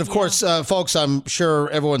sense. And of course, folks, I'm sure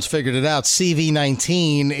everyone's figured it out.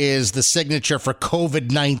 CV19 is the signature for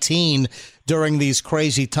COVID-19 during these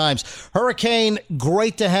crazy times. Hurricane,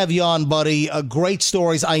 great to have you on, buddy. Great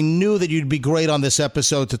stories. I knew that you'd be great on this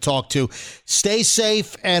episode to talk to. Stay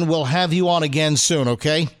safe, and we'll have you on again soon,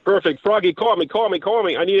 okay? Perfect. Froggy, call me.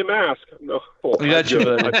 I need a mask. No. We got you.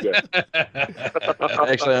 That's good.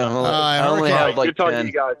 Actually, I only have like Good talking 10.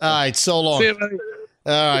 to you guys. All right, so long. See you, buddy.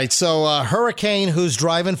 All right, so Hurricane, who's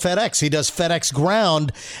driving FedEx, he does FedEx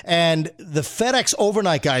Ground, and the FedEx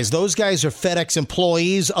overnight guys, those guys are FedEx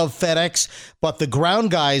employees of FedEx, but the ground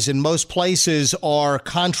guys in most places are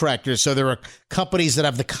contractors, so there are companies that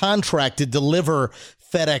have the contract to deliver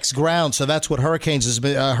FedEx Ground. So that's what Hurricane has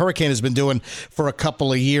been doing for a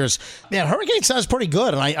couple of years. Man, Hurricane sounds pretty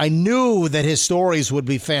good. And I knew that his stories would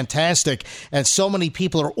be fantastic. And so many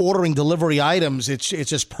people are ordering delivery items. It's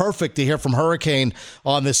just perfect to hear from Hurricane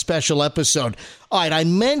on this special episode. All right, I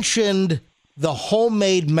mentioned the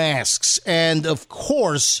homemade masks. And, of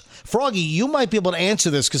course, Froggy, you might be able to answer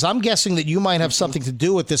this because I'm guessing that you might have something to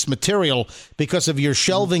do with this material because of your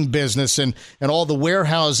shelving business and all the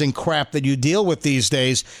warehousing crap that you deal with these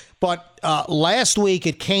days. But last week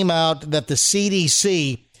it came out that the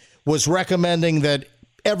CDC was recommending that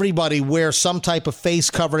everybody wear some type of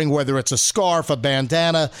face covering, whether it's a scarf, a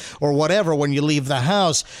bandana, or whatever, when you leave the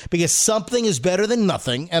house, because something is better than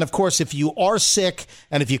nothing. And, of course, if you are sick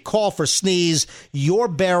and if you cough or sneeze, your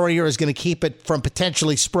barrier is going to keep it from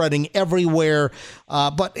potentially spreading everywhere.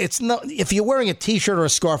 But it's not, if you're wearing a T-shirt or a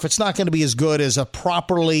scarf, it's not going to be as good as a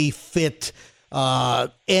properly fit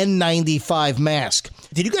N95 mask.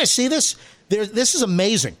 Did you guys see this? This is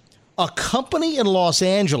amazing. A company in Los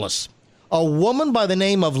Angeles, a woman by the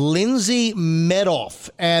name of Lindsay Medoff,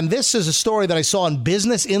 and this is a story that I saw on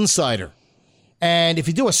Business Insider. And if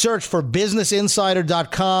you do a search for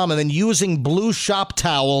businessinsider.com and then using blue shop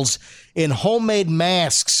towels in homemade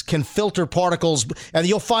masks can filter particles, and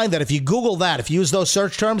you'll find that if you Google that, if you use those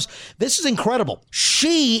search terms, this is incredible.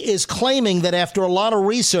 She is claiming that after a lot of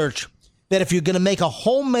research, that if you're going to make a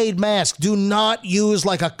homemade mask, do not use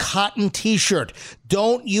like a cotton T-shirt.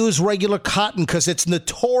 Don't use regular cotton because it's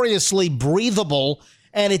notoriously breathable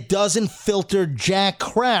and it doesn't filter jack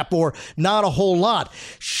crap or not a whole lot.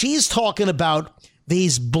 She's talking about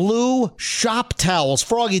these blue shop towels.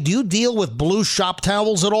 Froggy, do you deal with blue shop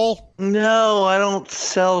towels at all? No, I don't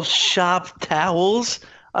sell shop towels.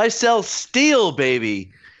 I sell steel,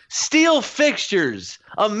 baby. Steel fixtures.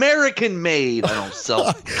 American made. I don't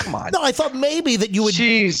sell. Come on. No, I thought maybe that you would.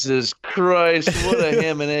 Jesus Christ. What a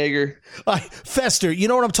ham and egger. Fester, you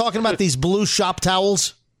know what I'm talking about? These blue shop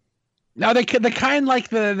towels? Now the kind like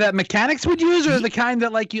that mechanics would use, or the kind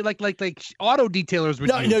that like auto detailers would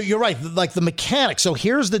use? No, you're right. Like the mechanics. So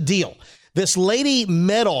here's the deal. This lady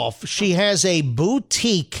Medoff, she has a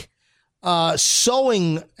boutique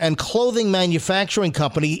sewing and clothing manufacturing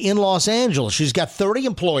company in Los Angeles. She's got 30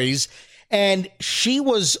 employees, and she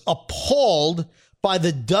was appalled by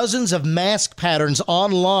the dozens of mask patterns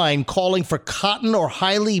online calling for cotton or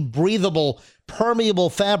highly breathable,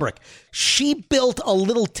 permeable fabric. She built a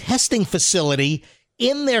little testing facility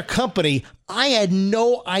in their company. I had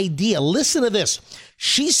no idea. Listen to this.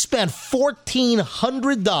 She spent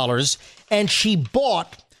 $1,400 and she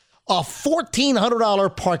bought a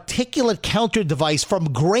 $1,400 particulate counter device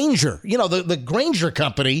from Grainger, the Grainger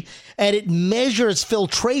company, and it measures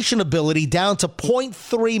filtration ability down to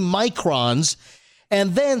 0.3 microns,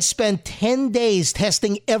 and then spent 10 days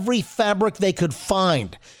testing every fabric they could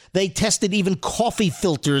find. They tested even coffee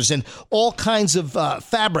filters and all kinds of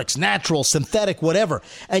fabrics, natural, synthetic, whatever.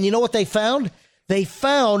 And you know what they found? They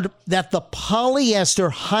found that the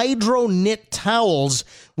polyester hydro knit towels,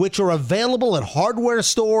 which are available at hardware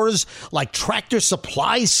stores like Tractor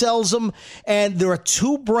Supply sells them, and there are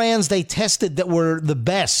two brands they tested that were the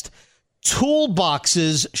best.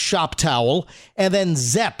 Toolbox's shop towel, and then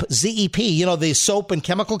Zepp, Z-E-P, the soap and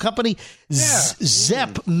chemical company. Yeah.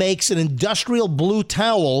 Zepp makes an industrial blue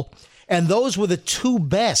towel, and those were the two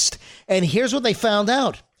best. And here's what they found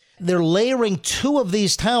out. They're layering two of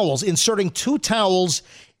these towels, inserting two towels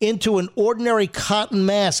into an ordinary cotton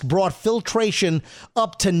mask, brought filtration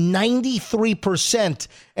up to 93%,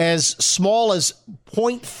 as small as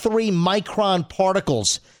 0.3 micron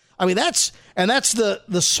particles. I mean, that's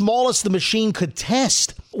the smallest the machine could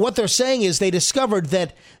test. What they're saying is they discovered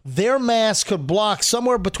that their mask could block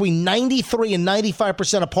somewhere between 93 and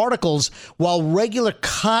 95% of particles, while regular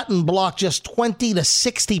cotton blocked just 20 to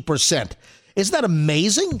 60%. Isn't that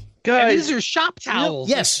amazing? Guys, these are shop towels.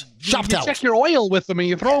 Yes, shop towels. You check your oil with them and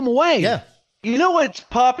you throw them away. Yeah. You know what's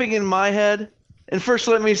popping in my head? And first,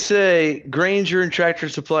 let me say, Grainger and Tractor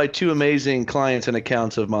Supply, two amazing clients and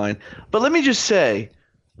accounts of mine. But let me just say,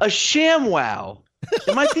 a ShamWow.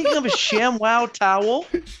 Am I thinking of a ShamWow towel?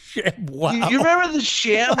 ShamWow. You remember the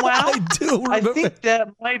ShamWow? I do remember. I think that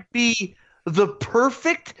might be the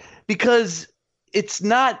perfect, because it's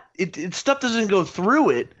not, stuff doesn't go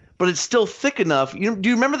through it, but it's still thick enough. Do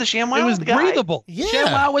you remember the ShamWow? It was breathable. Yeah.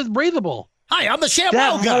 ShamWow was breathable. Hi, I'm the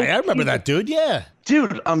ShamWow guy. I remember that dude. Yeah,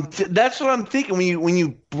 dude. That's what I'm thinking. When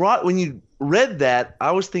you read that,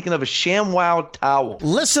 I was thinking of a ShamWow towel.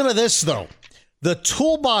 Listen to this though. The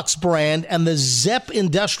Toolbox brand and the Zepp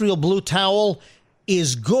Industrial Blue Towel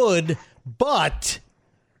is good, but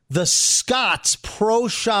the Scott's Pro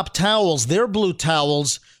Shop towels, their blue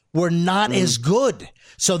towels, were not as good.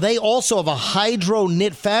 So they also have a hydro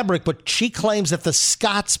knit fabric, but she claims that the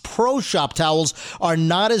Scott's Pro Shop towels are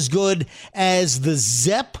not as good as the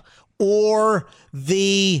Zepp or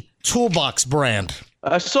the Toolbox brand.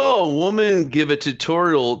 I saw a woman give a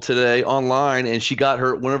tutorial today online, and she got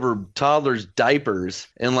one of her toddler's diapers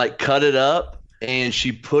and like cut it up, and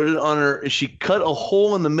she put it on her. She cut a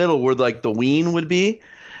hole in the middle where like the ween would be,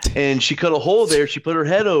 and she cut a hole there. She put her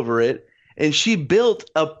head over it, and she built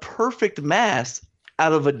a perfect mask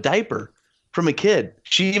out of a diaper from a kid.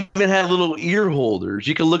 She even had little ear holders.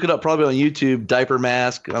 You can look it up probably on YouTube. Diaper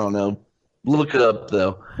mask. I don't know. Look it up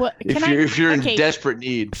though. What, if you're in desperate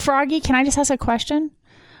need. Froggy, can I just ask a question?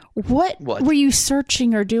 What were you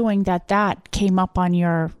searching or doing that came up on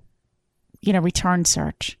your, return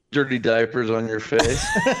search? Dirty diapers on your face.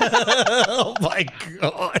 Oh my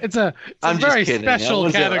God! It's a very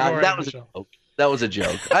special category. That was a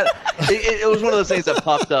joke. It was one of those things that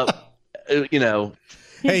popped up.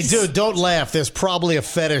 Hey, dude, don't laugh. There's probably a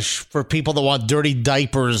fetish for people that want dirty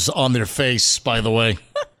diapers on their face. By the way.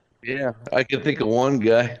 Yeah, I can think of one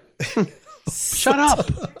guy. Shut up.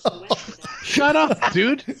 Shut up,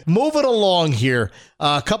 dude. Moving along here,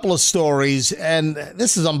 a couple of stories, and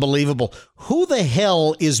this is unbelievable. Who the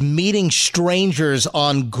hell is meeting strangers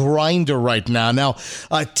on Grindr right now? Now,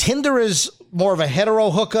 Tinder is more of a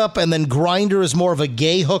hetero hookup, and then Grindr is more of a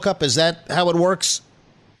gay hookup. Is that how it works?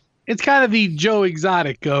 It's kind of the Joe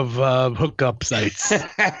Exotic of hookup sites. All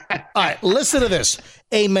right, listen to this.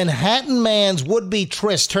 A Manhattan man's would-be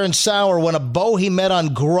tryst turned sour when a beau he met on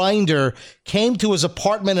Grindr came to his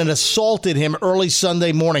apartment and assaulted him early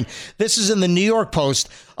Sunday morning. This is in the New York Post.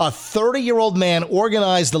 A 30-year-old man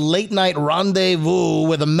organized a late-night rendezvous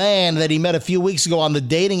with a man that he met a few weeks ago on the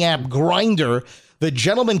dating app Grindr. The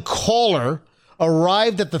gentleman caller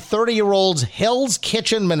arrived at the 30-year-old's Hell's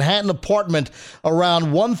Kitchen Manhattan apartment around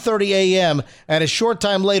 1:30 a.m., and a short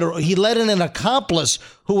time later, he let in an accomplice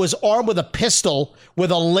who was armed with a pistol with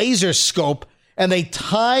a laser scope, and they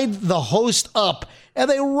tied the host up, and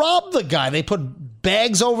they robbed the guy. They put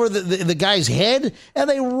bags over the guy's head, and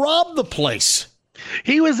they robbed the place.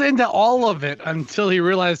 He was into all of it until he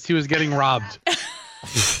realized he was getting robbed.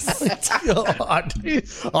 God.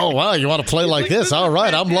 Oh, wow. You want to play like this? All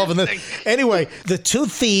right. I'm loving this. Anyway, the two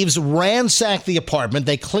thieves ransacked the apartment.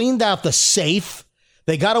 They cleaned out the safe.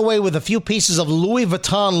 They got away with a few pieces of Louis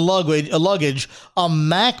Vuitton luggage, a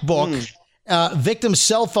MacBook, victim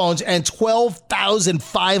cell phones, and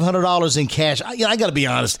 $12,500 in cash. I got to be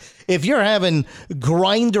honest. If you're having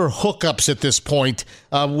Grindr hookups at this point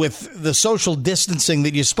with the social distancing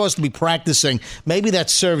that you're supposed to be practicing, maybe that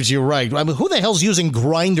serves you right. I mean, who the hell's using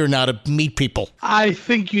Grindr now to meet people? I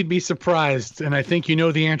think you'd be surprised, and I think you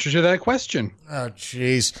know the answer to that question. Oh,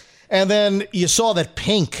 jeez. And then you saw that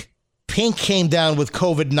Pink came down with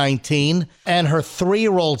COVID-19 and her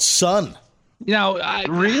 3-year-old son. Now,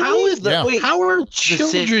 really? How are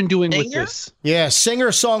children doing with this? Yeah,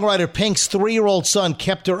 singer-songwriter Pink's 3-year-old son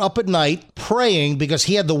kept her up at night praying because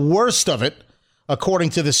he had the worst of it,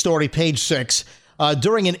 according to the story, page 6.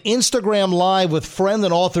 During an Instagram Live with friend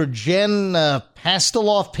and author Jen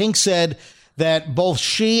Pasteloff, Pink said that both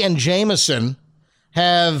she and Jameson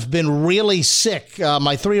have been really sick.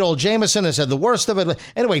 My 3-year-old Jameson has had the worst of it.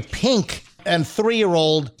 Anyway, Pink and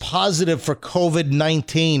 3-year-old positive for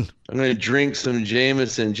COVID-19. I'm going to drink some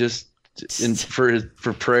Jameson just for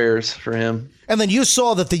prayers for him. And then you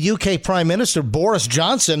saw that the UK Prime Minister, Boris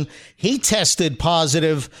Johnson, he tested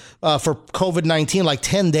positive for COVID-19 like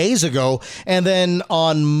 10 days ago. And then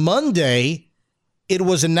on Monday, it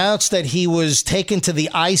was announced that he was taken to the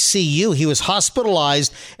ICU. He was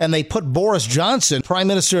hospitalized, and they put Boris Johnson, Prime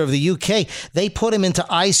Minister of the UK, they put him into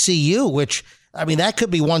ICU, which, I mean, that could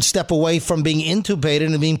be one step away from being intubated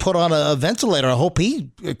and being put on a ventilator. I hope he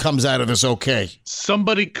comes out of this okay.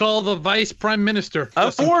 Somebody call the Vice Prime Minister.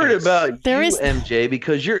 I'm worried about MJ,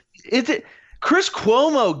 because Chris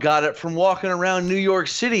Cuomo got it from walking around New York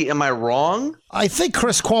City. Am I wrong? I think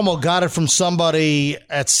Chris Cuomo got it from somebody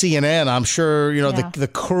at CNN. I'm sure, the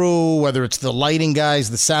crew, whether it's the lighting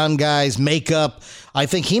guys, the sound guys, makeup. I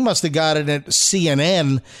think he must have got it at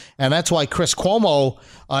CNN, and that's why Chris Cuomo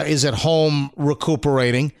is at home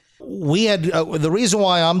recuperating. We had the reason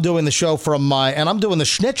why I'm doing the show I'm doing the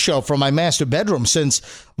Schnitz Show from my master bedroom since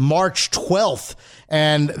March 12th.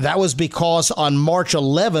 And that was because on March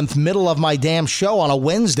 11th, middle of my damn show on a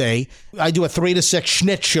Wednesday, I do a 3 to 6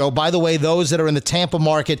 Schnitz Show. By the way, those that are in the Tampa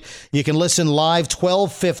market, you can listen live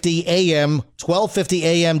 12:50 a.m.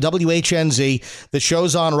 WHNZ. The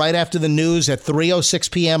show's on right after the news at 3:06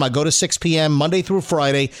 p.m. I go to 6 p.m. Monday through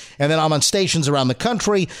Friday, and then I'm on stations around the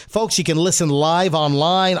country. Folks, you can listen live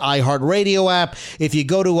online, iHeartRadio app. If you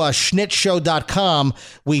go to schnitzshow.com,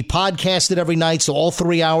 we podcast it every night, so all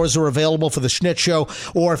 3 hours hours are available for the Schnitt Show.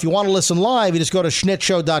 Or if you want to listen live, you just go to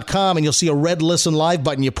schnittshow.com and you'll see a red Listen Live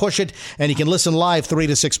button. You push it and you can listen live 3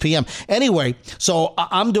 to 6 p.m. Anyway, so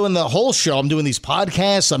I'm doing the whole show. I'm doing these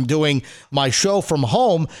podcasts. I'm doing my show from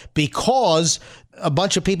home because a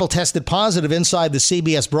bunch of people tested positive inside the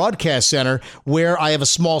CBS Broadcast Center, where I have a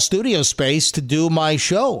small studio space to do my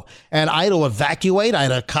show. And I had to evacuate. I had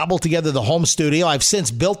to cobble together the home studio. I've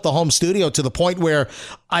since built the home studio to the point where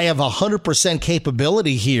I have 100%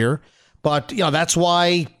 capability here. But, that's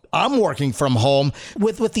why I'm working from home.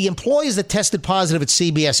 With the employees that tested positive at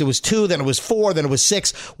CBS, it was 2, then it was 4, then it was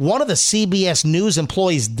 6. One of the CBS News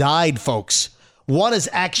employees died, folks. One has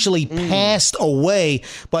actually passed away,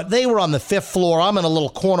 but they were on the 5th floor. I'm in a little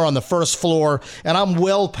corner on the 1st floor, and I'm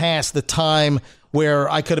well past the time where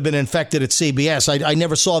I could have been infected at CBS. I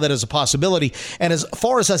never saw that as a possibility. And as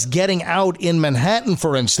far as us getting out in Manhattan,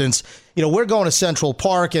 for instance, we're going to Central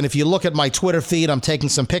Park. And if you look at my Twitter feed, I'm taking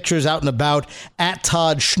some pictures out and about at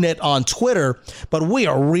Todd Schnitt on Twitter. But we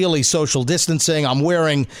are really social distancing. I'm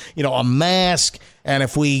wearing, a mask. And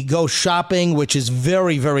if we go shopping, which is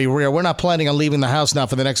very, very rare, we're not planning on leaving the house now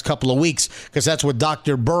for the next couple of weeks because that's what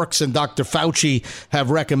Dr. Birx and Dr. Fauci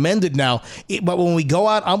have recommended now. But when we go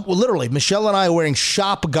out, literally, Michelle and I are wearing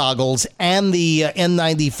shop goggles and the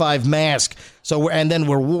N95 mask. And then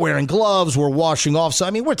we're wearing gloves, we're washing off. So,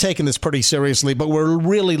 we're taking this pretty seriously, but we're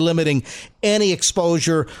really limiting any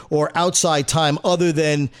exposure or outside time other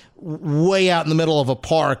than way out in the middle of a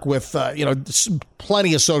park with,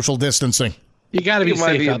 plenty of social distancing. You got to be safe.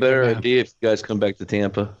 It might be a better idea if you guys come back to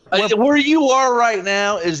Tampa. Where you are right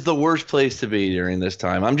now is the worst place to be during this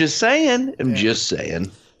time. I'm just saying.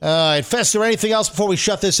 Fester, anything else before we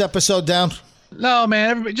shut this episode down? No,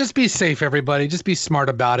 man. Everybody, just be safe, everybody. Just be smart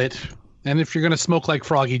about it. And if you're going to smoke like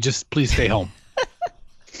Froggy, just please stay home.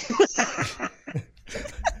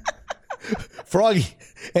 Froggy,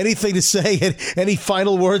 anything to say? Any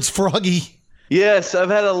final words, Froggy? Yes, I've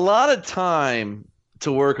had a lot of time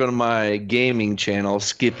to work on my gaming channel,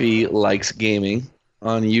 Skippy Likes Gaming,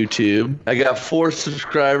 on YouTube. I got 4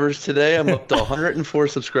 subscribers today. I'm up to 104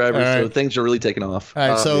 subscribers, so things are really taking off. All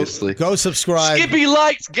right, obviously. So go subscribe. Skippy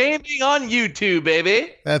Likes Gaming on YouTube,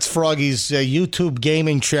 baby. That's Froggy's YouTube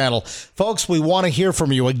gaming channel. Folks, we want to hear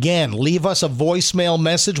from you. Again, leave us a voicemail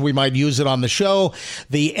message. We might use it on the show.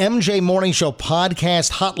 The MJ Morning Show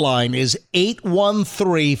podcast hotline is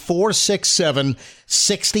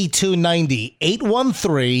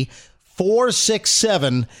 813-467-6290.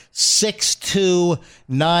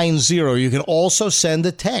 813-467-6290. You can also send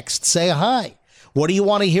a text. Say hi. What do you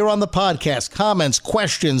want to hear on the podcast? Comments,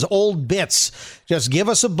 questions, old bits. Just give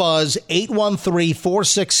us a buzz,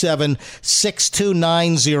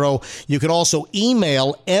 813-467-6290. You can also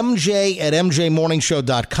email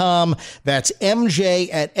mj@mjmorningshow.com. That's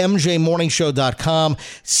mj@mjmorningshow.com.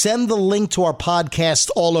 Send the link to our podcast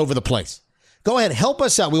all over the place. Go ahead, help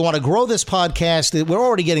us out. We want to grow this podcast. We're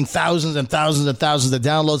already getting thousands and thousands and thousands of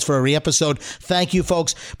downloads for every episode. Thank you,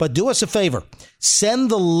 folks. But do us a favor.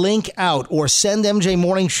 Send the link out or send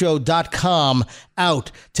mjmorningshow.com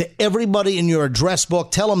out to everybody in your address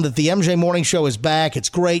book. Tell them that the MJ Morning Show is back. It's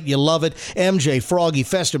great. You love it. MJ, Froggy,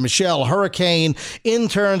 Fester, Michelle, Hurricane,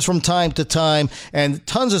 interns from time to time, and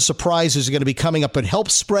tons of surprises are going to be coming up. But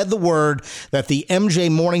help spread the word that the MJ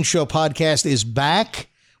Morning Show podcast is back.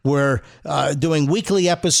 We're doing weekly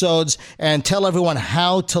episodes, and tell everyone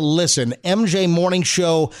how to listen.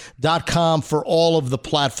 MJMorningshow.com for all of the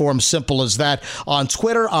platforms. Simple as that. On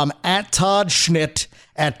Twitter, I'm at Todd Schnitt,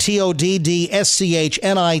 at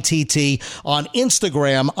TODDSCHNITT. On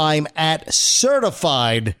Instagram, I'm at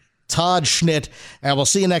Certified Todd Schnitt. And we'll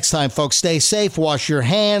see you next time, folks. Stay safe. Wash your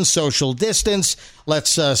hands. Social distance.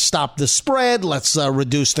 Let's stop the spread. Let's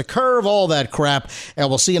reduce the curve. All that crap. And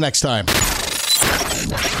we'll see you next time.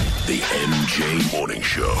 The MJ Morning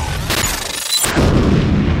Show.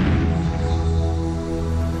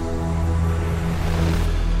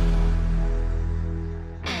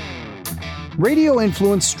 Radio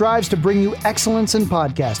Influence strives to bring you excellence in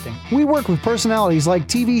podcasting. We work with personalities like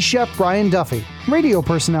TV chef Brian Duffy, radio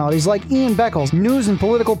personalities like Ian Beckles, news and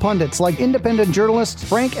political pundits like independent journalists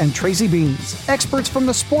Frank and Tracy Beans, experts from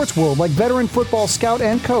the sports world like veteran football scout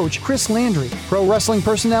and coach Chris Landry, pro wrestling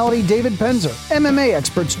personality David Penzer, MMA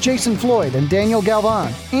experts Jason Floyd and Daniel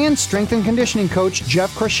Galvan, and strength and conditioning coach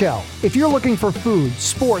Jeff Krashell. If you're looking for food,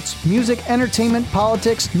 sports, music, entertainment,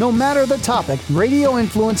 politics, no matter the topic, Radio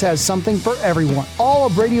Influence has something for everyone. All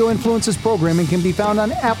of Radio Influence's programming can be found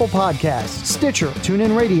on Apple Podcasts, Stitcher,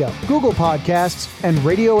 TuneIn Radio, Google Podcasts, and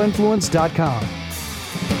RadioInfluence.com.